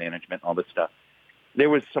clock management and all this stuff. There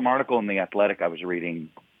was some article in The Athletic I was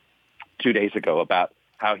reading 2 days ago about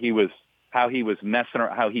how he was messing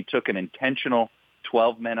around, how he took an intentional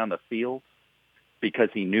 12 men on the field because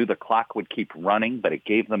he knew the clock would keep running, but it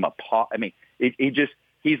gave them a pause. I mean,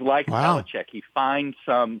 he's like Belichick. He finds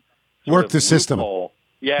some work the system.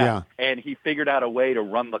 Yeah, and he figured out a way to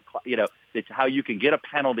run the clock. It's how you can get a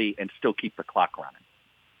penalty and still keep the clock running.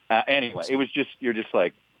 Anyway, it was you're just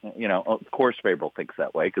like, of course Vrabel thinks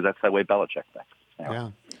that way because that's the way Belichick thinks.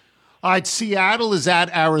 Yeah. All right, Seattle is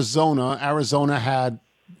at Arizona. Arizona had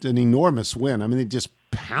an enormous win. I mean, they just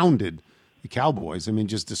pounded the Cowboys. I mean,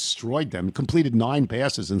 just destroyed them. Completed 9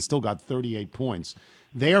 passes and still got 38 points.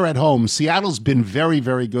 They are at home. Seattle's been very,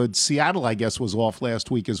 very good. Seattle, I guess, was off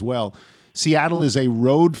last week as well. Seattle is a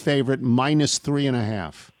road favorite,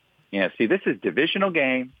 -3.5. Yeah, see, this is divisional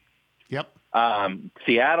game. Yep.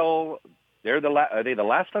 Seattle, are they the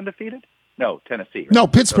last undefeated? No, Tennessee. Right? No,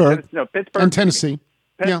 Pittsburgh. Pittsburgh and Tennessee.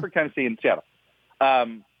 Pittsburgh, Tennessee, and Seattle.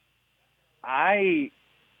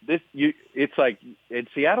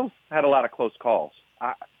 Seattle's had a lot of close calls.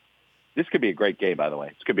 This could be a great game, by the way.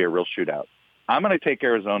 This could be a real shootout. I'm going to take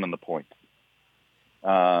Arizona in the points.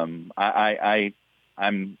 I'm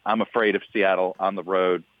afraid of Seattle on the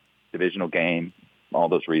road, divisional game, all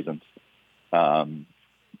those reasons. Kyler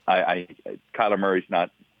Murray's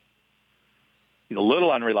he's a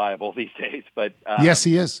little unreliable these days, but yes,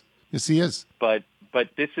 he is. Yes, he is. But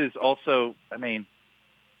this is also, I mean,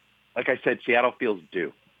 like I said, Seattle feels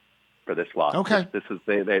due for this loss. Okay. This is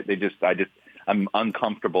I'm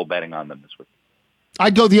uncomfortable betting on them this week.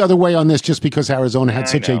 I'd go the other way on this just because Arizona had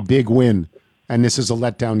such a big win, and this is a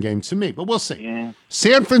letdown game to me. But we'll see. Yeah.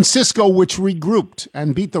 San Francisco, which regrouped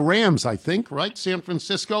and beat the Rams, I think, right? San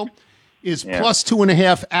Francisco is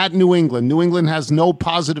 +2.5 at New England. New England has no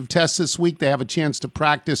positive tests this week. They have a chance to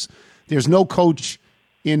practice. There's no coach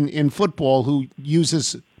in football who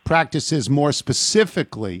practices more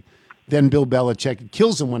specifically than Bill Belichick. It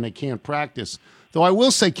kills them when they can't practice. Though I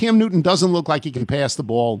will say Cam Newton doesn't look like he can pass the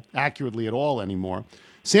ball accurately at all anymore.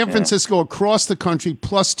 San Francisco across the country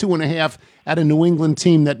 +2.5 at a New England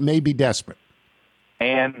team that may be desperate.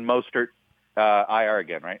 And Mostert, IR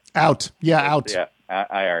again, right? Out. Yeah, out. Yeah,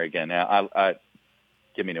 IR again. Now,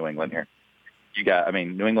 give me New England here.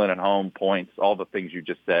 New England at home, points, all the things you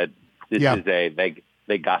just said. This is they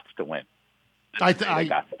got to win. They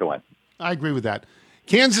got to win. I agree with that.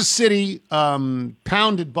 Kansas City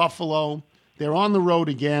pounded Buffalo. They're on the road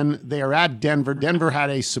again. They are at Denver. Denver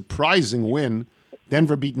had a surprising win.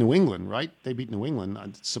 Denver beat New England, right? They beat New England.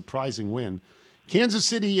 A surprising win. Kansas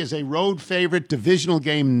City is a road favorite. Divisional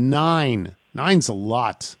game 9. 9's a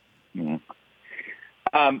lot. Mm-hmm.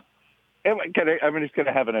 I'm just going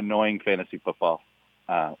to have an annoying fantasy football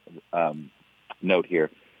note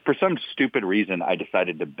here. For some stupid reason, I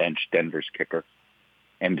decided to bench Denver's kicker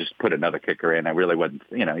and just put another kicker in. I really wasn't,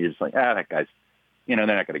 you're just like, that guy's they're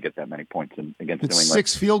not going to get that many points against It's New England.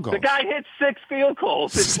 6 field goals. The guy hit 6 field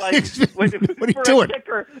goals. It's What are you for doing? a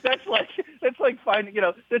kicker, that's like finding,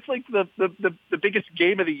 that's like the biggest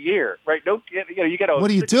game of the year, right? No, you get a What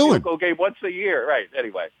are you 6 doing? field goal game once a year, right?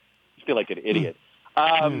 Anyway, I feel like an idiot.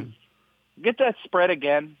 Get that spread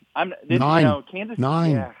again. 9. Kansas.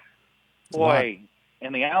 9. Yeah. Boy,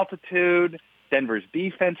 and the altitude. Denver's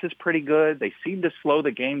defense is pretty good. They seem to slow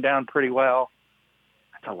the game down pretty well.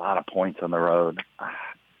 That's a lot of points on the road.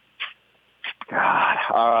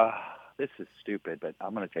 God, this is stupid, but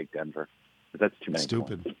I'm going to take Denver. That's too many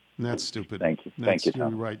Stupid. points. That's stupid. Thank you. Thank you, You're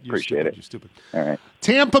Tom. right. You're Appreciate stupid. it. You're stupid. All right.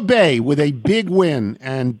 Tampa Bay with a big win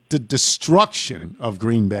and the destruction of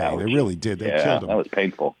Green Bay. Ouch. They really did. They Yeah, killed them. that was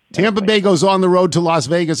painful. Tampa Bay goes on the road to Las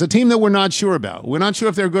Vegas, a team that we're not sure about. We're not sure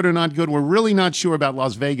if they're good or not good. We're really not sure about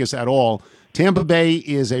Las Vegas at all. Tampa Bay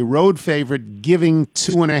is a road favorite, giving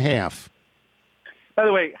 2.5. By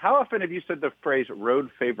the way, how often have you said the phrase "road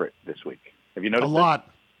favorite" this week? Have you A noticed?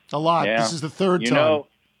 lot. Yeah. This is the third time.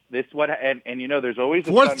 There's always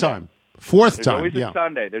a Fourth Sunday. time. Fourth There's time. always Yeah. a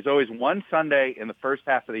Sunday. There's always one Sunday in the first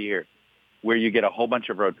half of the year where you get a whole bunch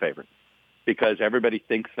of road favorites because everybody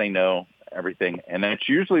thinks they know everything, and then it's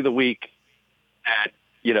usually the week that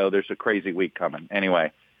there's a crazy week coming.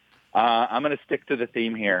 Anyway, I'm going to stick to the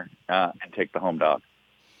theme here and take the home dog.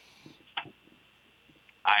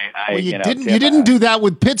 You didn't do that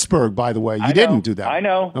with Pittsburgh, by the way. You didn't do that. I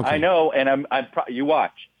know, Okay. I know, and you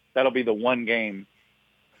watch. That'll be the one game.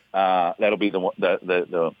 That'll be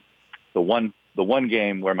the one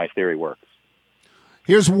game where my theory works.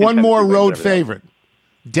 Here's one more Tennessee road wins everything. favorite.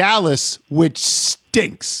 Dallas, which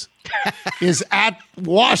stinks, is at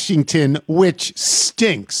Washington, which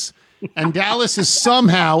stinks. And Dallas is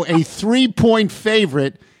somehow a 3-point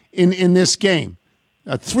favorite in this game.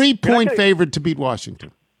 A 3-point favorite to beat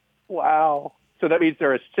Washington. Wow. So that means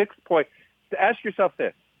they're a 6-point. Ask yourself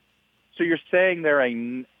this. So you're saying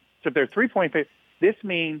so if they're 3-point favorite, this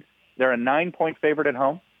means they're a 9-point favorite at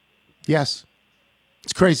home? Yes.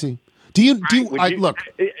 It's crazy. Look,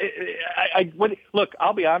 look,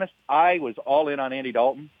 I'll be honest. I was all in on Andy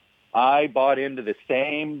Dalton. I bought into the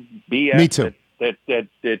same BS Me too.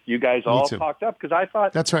 that you guys all too. talked up because I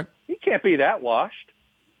thought that's right. he can't be that washed.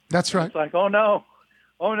 That's right. It's like, oh no,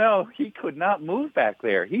 he could not move back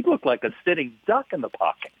there. He looked like a sitting duck in the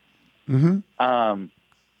pocket. Mm-hmm.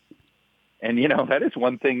 And that is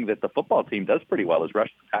one thing that the football team does pretty well is rush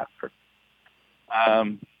the passer.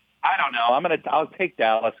 I don't know. I'll take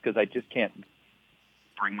Dallas because I just can't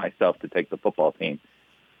bring myself to take the football team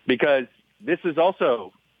because this is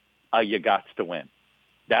also a you gots to win.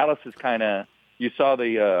 Dallas is kind of, you saw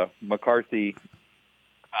the McCarthy,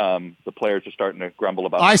 the players are starting to grumble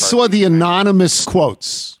about I McCarthy. saw the anonymous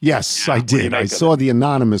quotes. Yes, I what do you did. make I of saw it? the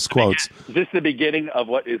anonymous quotes. Is this the beginning of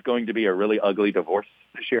what is going to be a really ugly divorce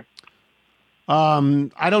this year?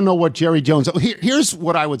 I don't know what Jerry Jones. Here's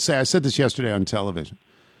what I would say. I said this yesterday on television.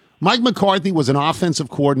 Mike McCarthy was an offensive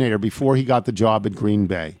coordinator before he got the job at Green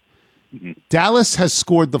Bay. Mm-hmm. Dallas has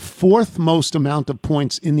scored the 4th most amount of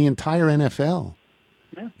points in the entire NFL.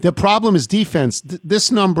 Yeah. The problem is defense.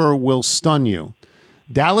 This number will stun you.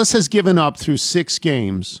 Dallas has given up through 6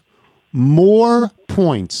 games more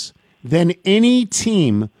points than any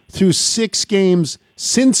team through 6 games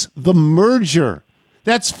since the merger.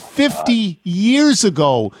 That's 50 years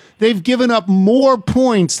ago. They've given up more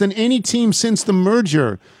points than any team since the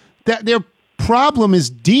merger. Their problem is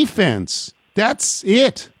defense. That's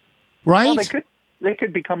it, right? Well, they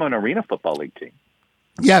could become an Arena Football League team.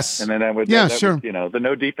 Yes. And then that would, sure. Would, the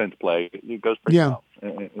no defense play, it goes pretty well.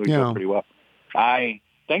 It would go pretty well.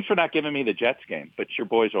 Thanks for not giving me the Jets game, but your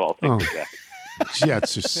boys will all take the Jets.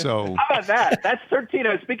 Jets are so... How about that? That's 13.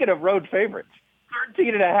 Speaking of road favorites,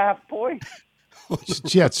 13.5 points.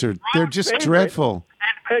 Jets they're just dreadful.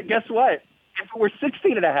 And guess what? If it were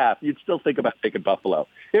 16.5, you'd still think about taking Buffalo.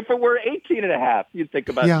 If it were 18.5, you'd think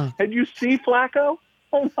about it. And you see Flacco?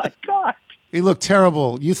 Oh, my God. He looked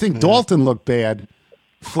terrible. You think Dalton looked bad.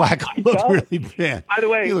 Flacco looked really bad. By the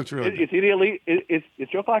way, he looked really is he the elite? Is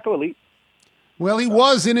Joe Flacco elite? Well, he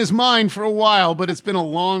was in his mind for a while, but it's been a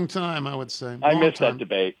long time, I would say. I missed that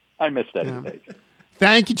debate.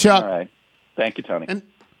 Thank you, Chuck. All right. Thank you, Tony.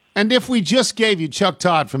 And if we just gave you Chuck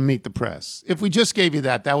Todd from Meet the Press, if we just gave you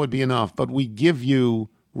that would be enough. But we give you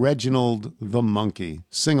Reginald the Monkey.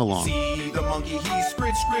 Sing along. the monkey, he's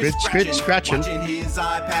scratching. Watching his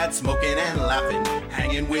iPad, smoking and laughing.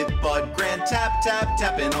 Hanging with Bud Grant,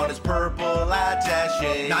 tapping on his purple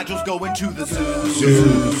attaché. Nigel's going to the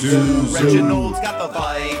zoo. Reginald's got the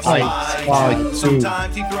fight.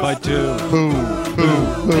 Sometimes he throws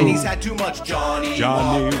and he's had too much Johnny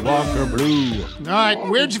Walker Blue. All right,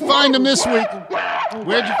 where'd you find him this week?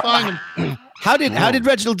 Where'd you find him? How did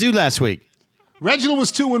Reginald do last week? Reginald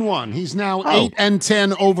was 2-1. He's now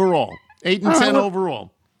 8-10 overall. 8-10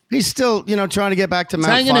 overall. He's still, trying to get back to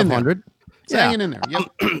Mount 500. Hanging in there.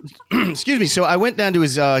 Yep. Excuse me. So I went down to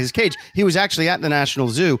his cage. He was actually at the National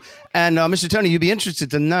Zoo. And Mr. Tony, you'd be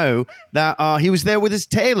interested to know that he was there with his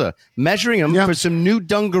tailor, measuring him for some new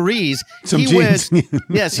dungarees. Some jeans.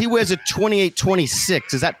 He wears a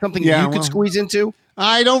 28-26. Is that something you could squeeze into?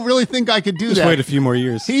 I don't really think I could do that. Just wait a few more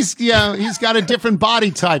years. He's got a different body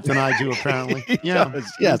type than I do, apparently. Yeah.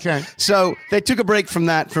 Yes. Okay. So they took a break from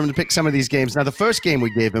that to pick some of these games. Now, the first game we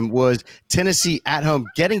gave him was Tennessee at home,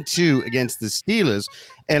 getting 2 against the Steelers.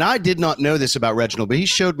 And I did not know this about Reginald, but he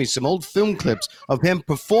showed me some old film clips of him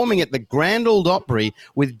performing at the Grand Ole Opry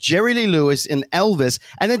with Jerry Lee Lewis and Elvis,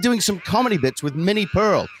 and then doing some comedy bits with Minnie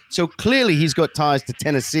Pearl. So clearly he's got ties to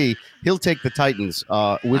Tennessee. He'll take the Titans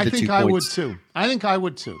with the 2 points. I think I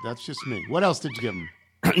would too. That's just me. What else did you give him?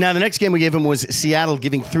 Now, the next game we gave him was Seattle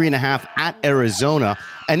giving 3.5 at Arizona.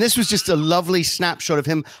 And this was just a lovely snapshot of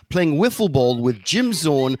him playing wiffle ball with Jim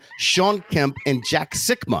Zorn, Sean Kemp, and Jack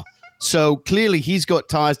Sikma. So clearly he's got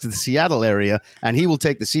ties to the Seattle area, and he will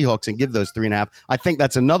take the Seahawks and give those 3.5. I think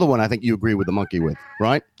that's another one I think you agree with the monkey with,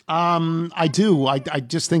 right? I do. I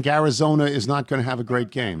just think Arizona is not going to have a great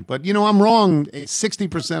game. But, I'm wrong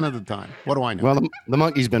 60% of the time. What do I know? Well, the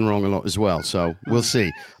monkey's been wrong a lot as well, so we'll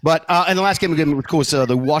see. But in the last game we gave him, of course,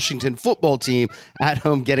 the Washington football team at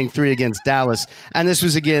home getting 3 against Dallas. And this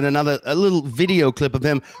was, again, a little video clip of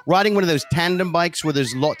him riding one of those tandem bikes where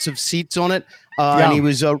there's lots of seats on it. And he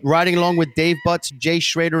was riding along with Dave Butts, Jay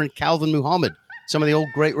Schrader, and Calvin Muhammad, some of the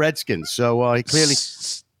old great Redskins. So he clearly...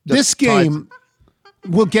 This game...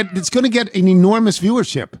 it's going to get an enormous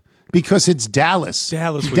viewership because it's Dallas. We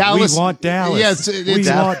want Dallas. Yes, we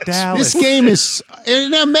want Dallas. This game is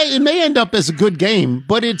it may end up as a good game,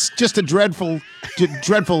 but it's just a dreadful.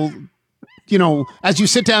 As you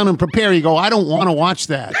sit down and prepare, you go, I don't want to watch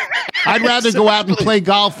that. I'd rather go out and play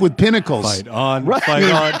golf with Pinnacles. Fight on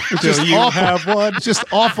till you have one. It's just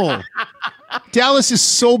awful. Dallas is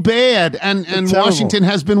so bad, and Washington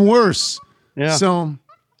has been worse. Yeah. So.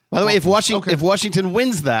 By the way, if Washington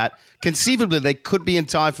wins that, conceivably they could be in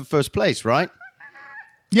tie for first place, right?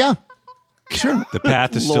 Yeah, sure. The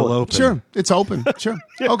path is still open. Sure, it's open. Sure.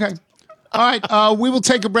 Okay. All right. We will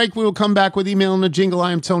take a break. We will come back with email and a jingle.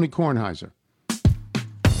 I am Tony Kornheiser.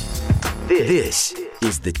 This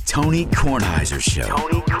is the Tony Kornheiser Show.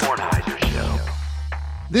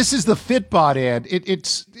 This is the Fitbod ad.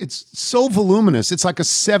 It's so voluminous. It's like a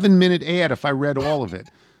 7-minute ad if I read all of it.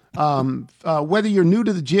 Whether you're new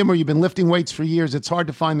to the gym or you've been lifting weights for years, it's hard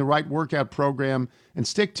to find the right workout program and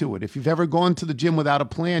stick to it. If you've ever gone to the gym without a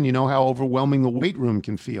plan, you know how overwhelming the weight room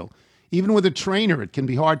can feel. Even with a trainer, it can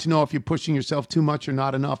be hard to know if you're pushing yourself too much or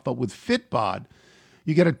not enough. But with Fitbod,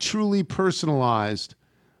 you get a truly personalized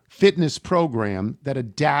fitness program that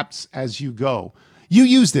adapts as you go. You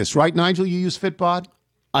use this, right, Nigel? You use Fitbod?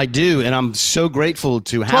 I do, and I'm so grateful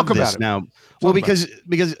to have this now. Well, because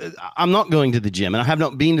I'm not going to the gym, and I have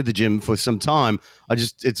not been to the gym for some time.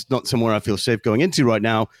 It's not somewhere I feel safe going into right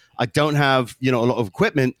now. I don't have, a lot of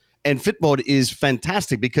equipment, and Fitbod is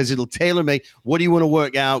fantastic because it'll tailor make what do you want to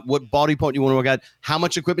work out, what body part you want to work out, how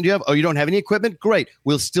much equipment do you have? Oh, you don't have any equipment? Great.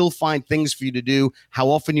 We'll still find things for you to do, how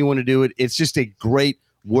often you want to do it. It's just a great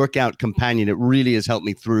workout companion. It really has helped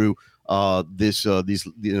me through these sort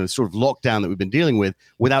of lockdown that we've been dealing with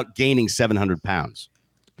without gaining 700 pounds.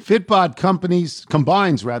 Fitbod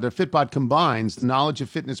combines the knowledge of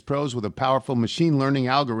fitness pros with a powerful machine learning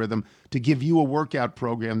algorithm to give you a workout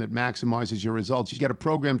program that maximizes your results. You get a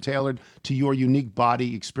program tailored to your unique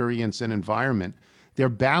body, experience, and environment. They're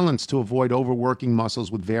balanced to avoid overworking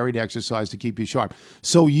muscles with varied exercise to keep you sharp.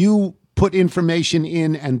 So you put information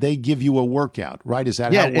in and they give you a workout, right? Is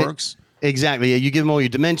that how it works? Exactly. Yeah, you give them all your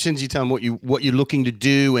dimensions. You tell them what you're looking to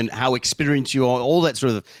do and how experienced you are. All that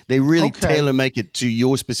sort of. They really tailor make it to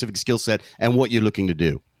your specific skill set and what you're looking to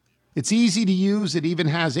do. It's easy to use. It even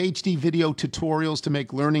has HD video tutorials to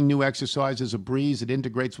make learning new exercises a breeze. It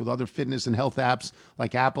integrates with other fitness and health apps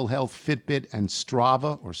like Apple Health, Fitbit, and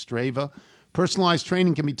Strava. Personalized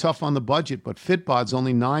training can be tough on the budget, but Fitbod's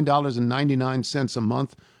only $9.99 a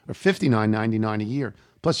month or $59.99 a year.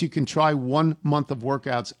 Plus, you can try 1 month of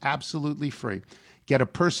workouts absolutely free. Get a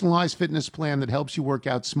personalized fitness plan that helps you work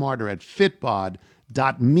out smarter at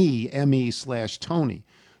fitbod.me/Tony.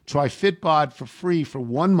 Try Fitbod for free for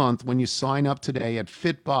 1 month when you sign up today at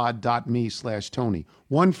fitbod.me/Tony.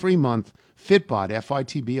 1 free month, Fitbod,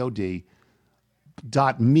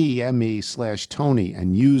 fitbod.me/Tony,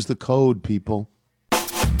 and use the code, people.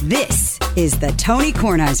 This is the Tony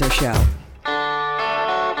Kornheiser Show.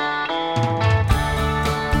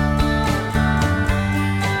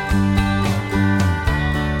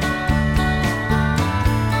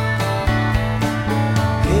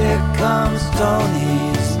 Here comes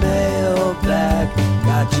Tony's mailbag.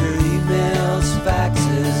 Got your emails,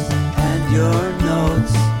 faxes, and your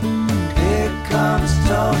notes. Here comes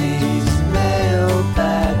Tony's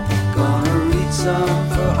mailbag. Gonna read some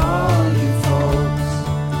for all you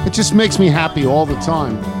folks. It just makes me happy all the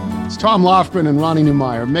time. It's Tom Lofgren and Ronnie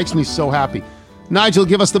Neumeier. It makes me so happy. Nigel,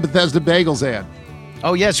 give us the Bethesda Bagels ad.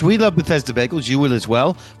 Oh, yes, we love Bethesda Bagels. You will as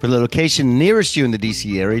well. For the location nearest you in the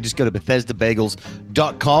D.C. area, just go to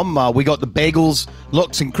BethesdaBagels.com. We got the bagels,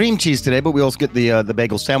 lox, and cream cheese today, but we also get the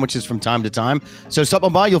bagel sandwiches from time to time. So stop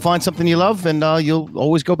on by. You'll find something you love, and you'll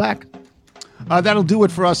always go back. That'll do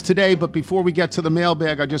it for us today, but before we get to the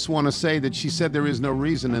mailbag, I just want to say that she said there is no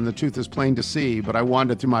reason, and the truth is plain to see, but I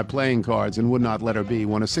wandered through my playing cards and would not let her be.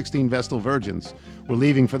 One of 16 Vestal Virgins were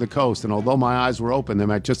leaving for the coast, and although my eyes were open, they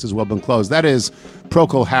might just as well been closed. That is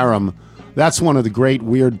Procol Harum. That's one of the great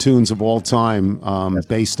weird tunes of all time,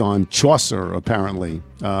 based on Chaucer, apparently.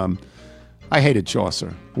 I hated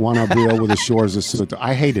Chaucer. Juan Abril with the shores of Ceuta.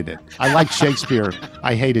 I hated it. I liked Shakespeare.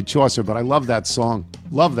 I hated Chaucer, but I love that song.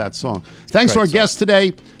 Love that song. Thanks to our guests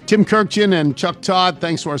today, Tim Kirkjian and Chuck Todd.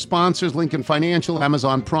 Thanks to our sponsors, Lincoln Financial,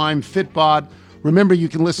 Amazon Prime, Fitbod. Remember, you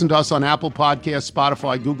can listen to us on Apple Podcasts,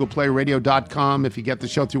 Spotify, Google Play, Radio.com. If you get the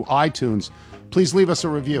show through iTunes, please leave us a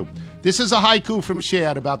review. This is a haiku from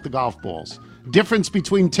Shad about the golf balls. Difference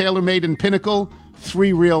between TaylorMade and Pinnacle,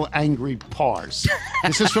 3 real angry pars.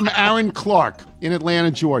 This is from Aaron Clark in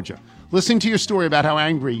Atlanta, Georgia. Listening to your story about how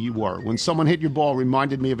angry you were when someone hit your ball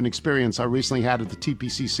reminded me of an experience I recently had at the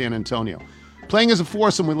TPC San Antonio. Playing as a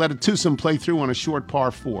foursome, we let a twosome play through on a short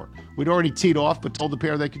par 4. We'd already teed off, but told the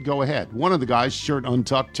pair they could go ahead. One of the guys, shirt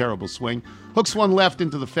untucked, terrible swing, hooks one left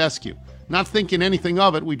into the fescue. Not thinking anything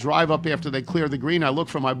of it, we drive up after they clear the green. I look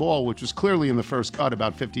for my ball, which was clearly in the first cut,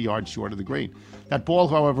 about 50 yards short of the green. That ball,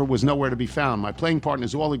 however, was nowhere to be found. My playing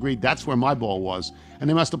partners all agreed that's where my ball was, and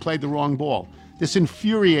they must have played the wrong ball. This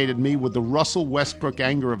infuriated me with the Russell Westbrook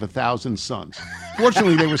anger of 1,000 suns.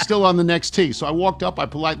 Fortunately, they were still on the next tee, so I walked up. I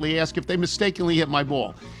politely asked if they mistakenly hit my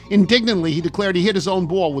ball. Indignantly, he declared he hit his own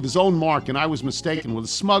ball with his own mark, and I was mistaken. With a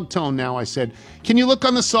smug tone now, I said, "Can you look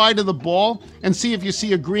on the side of the ball and see if you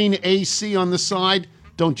see a green AC on the side?"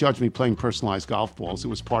 Don't judge me playing personalized golf balls. It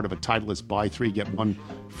was part of a Titleist buy 3, get 1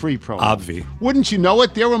 free program. Obvi. Wouldn't you know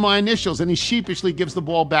it? There were my initials, and he sheepishly gives the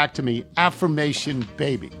ball back to me. Affirmation,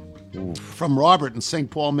 baby. Ooh. From Robert in St.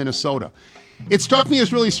 Paul, Minnesota. It struck me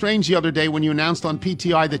as really strange the other day when you announced on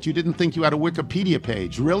PTI that you didn't think you had a Wikipedia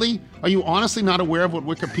page. Really? Are you honestly not aware of what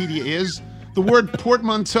Wikipedia is? The word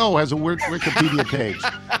portmanteau has a Wikipedia page.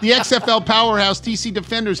 The XFL powerhouse DC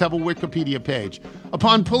Defenders have a Wikipedia page.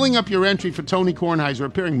 Upon pulling up your entry for Tony Kornheiser,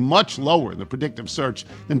 appearing much lower in the predictive search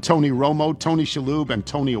than Tony Romo, Tony Shalhoub, and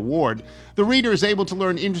Tony Award, the reader is able to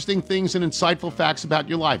learn interesting things and insightful facts about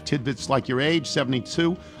your life. Tidbits like your age,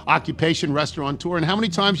 72, occupation, restaurateur, and how many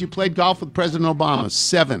times you played golf with President Obama,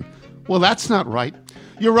 7. Well, that's not right.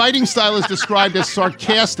 Your writing style is described as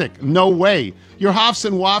sarcastic. No way. Your hoffs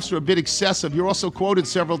and wafts are a bit excessive. You're also quoted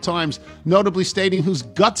several times, notably stating whose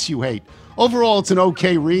guts you hate. Overall, it's an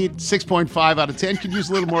okay read, 6.5 out of 10. Could use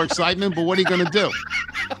a little more excitement, but what are you going to do?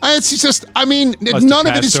 It's just, I mean, none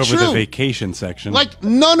of it is true. Over the vacation section. Like,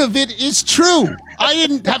 none of it is true. I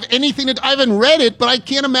didn't have anything I haven't read it, but I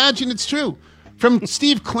can't imagine it's true. From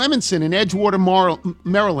Steve Clemenson in Edgewater,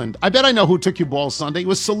 Maryland. I bet I know who took your ball Sunday. It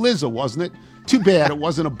was Saliza, wasn't it? Too bad it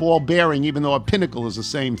wasn't a ball bearing, even though a Pinnacle is the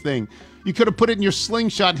same thing. You could have put it in your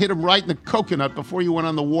slingshot, hit him right in the coconut before you went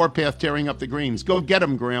on the warpath tearing up the greens. Go get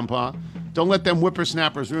him, Grandpa. Don't let them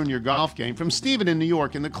whippersnappers ruin your golf game. From Stephen in New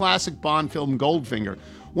York, in the classic Bond film Goldfinger,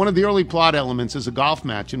 one of the early plot elements is a golf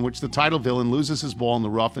match in which the title villain loses his ball in the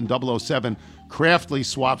rough and 007 craftily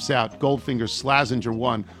swaps out Goldfinger's Slazenger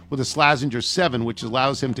 1 with a Slazenger 7, which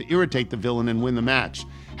allows him to irritate the villain and win the match.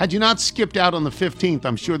 Had you not skipped out on the 15th,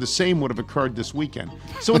 I'm sure the same would have occurred this weekend.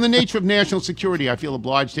 So in the nature of national security, I feel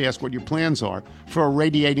obliged to ask what your plans are for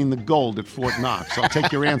irradiating the gold at Fort Knox. I'll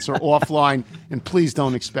take your answer offline, and please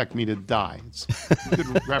don't expect me to die. It's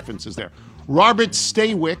good references there. Robert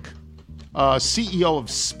Staywick, CEO of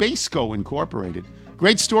Spaceco Incorporated.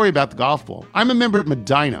 Great story about the golf ball. I'm a member at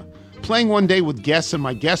Medina. Playing one day with guests and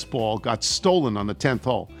my guest ball got stolen on the 10th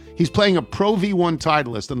hole. He's playing a Pro V1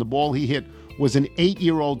 Titleist and the ball he hit was an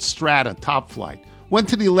 8-year-old Strata top flight. Went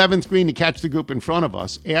to the 11th green to catch the group in front of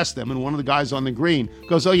us, asked them, and one of the guys on the green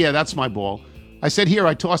goes, "Oh yeah, that's my ball." I said, "Here,"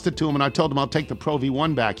 I tossed it to him and I told him I'll take the Pro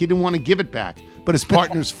V1 back. He didn't want to give it back, but his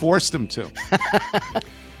partners forced him to.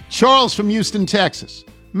 Charles from Houston, Texas.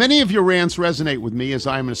 Many of your rants resonate with me as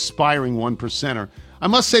I am an aspiring 1%er. I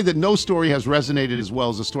must say that no story has resonated as well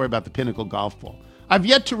as the story about the Pinnacle golf ball. I've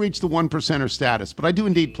yet to reach the 1%er status, but I do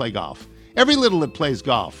indeed play golf. Every little that plays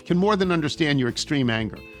golf can more than understand your extreme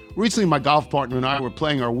anger. Recently, my golf partner and I were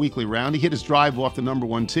playing our weekly round. He hit his drive off the number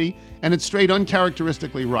 1 tee, and it strayed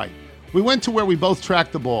uncharacteristically right. We went to where we both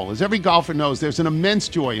tracked the ball. As every golfer knows, there's an immense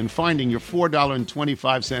joy in finding your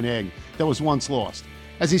 $4.25 egg that was once lost.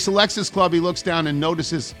 As he selects his club, he looks down and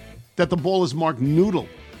notices that the ball is marked noodle.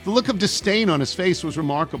 The look of disdain on his face was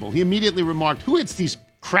remarkable. He immediately remarked, "Who hits these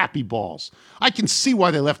crappy balls? I can see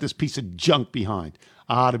why they left this piece of junk behind."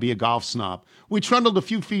 To be a golf snob. We trundled a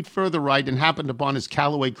few feet further right and happened upon his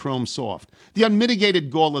Callaway Chrome Soft. The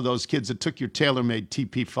unmitigated gall of those kids that took your TaylorMade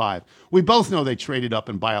TP5. We both know they traded up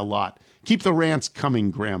and buy a lot. Keep the rants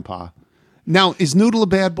coming, Grandpa. Now, is Noodle a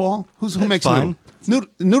bad ball? Who makes fine. Noodle?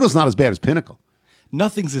 Noodle's not as bad as Pinnacle.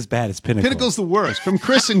 Nothing's as bad as Pinnacle. Pinnacle's the worst. From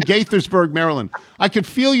Chris in Gaithersburg, Maryland. I could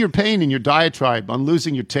feel your pain in your diatribe on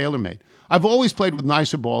losing your TaylorMade. I've always played with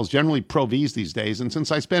nicer balls, generally Pro Vs these days, and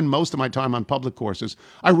since I spend most of my time on public courses,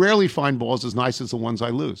 I rarely find balls as nice as the ones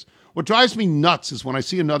I lose. What drives me nuts is when I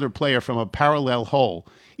see another player from a parallel hole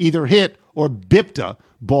either hit or bipped a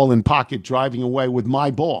ball in pocket driving away with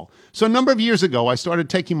my ball. So a number of years ago, I started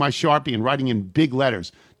taking my Sharpie and writing in big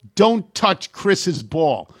letters, "Don't touch Chris's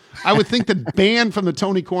ball." I would think that ban from the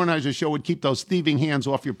Tony Kornheiser Show would keep those thieving hands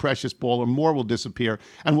off your precious ball, or more will disappear,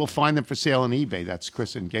 and we'll find them for sale on eBay. That's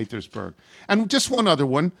Chris in Gaithersburg. And just one other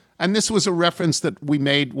one, and this was a reference that we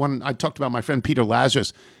made when I talked about my friend Peter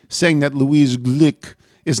Lazarus saying that Louise Glick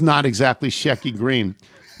is not exactly Shecky Green.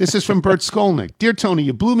 This is from Bert Skolnick. Dear Tony,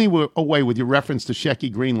 you blew me away with your reference to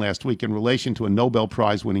Shecky Green last week in relation to a Nobel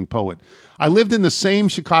Prize-winning poet. I lived in the same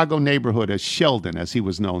Chicago neighborhood as Sheldon, as he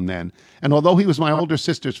was known then. And although he was my older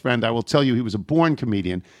sister's friend, I will tell you he was a born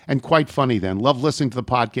comedian and quite funny then. Love listening to the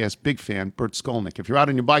podcast. Big fan, Bert Skolnick. If you're out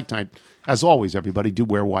on your bike tonight, as always, everybody, do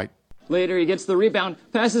wear white. Later, he gets the rebound,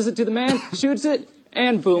 passes it to the man, shoots it,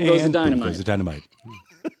 and boom goes the dynamite. Boom goes the dynamite.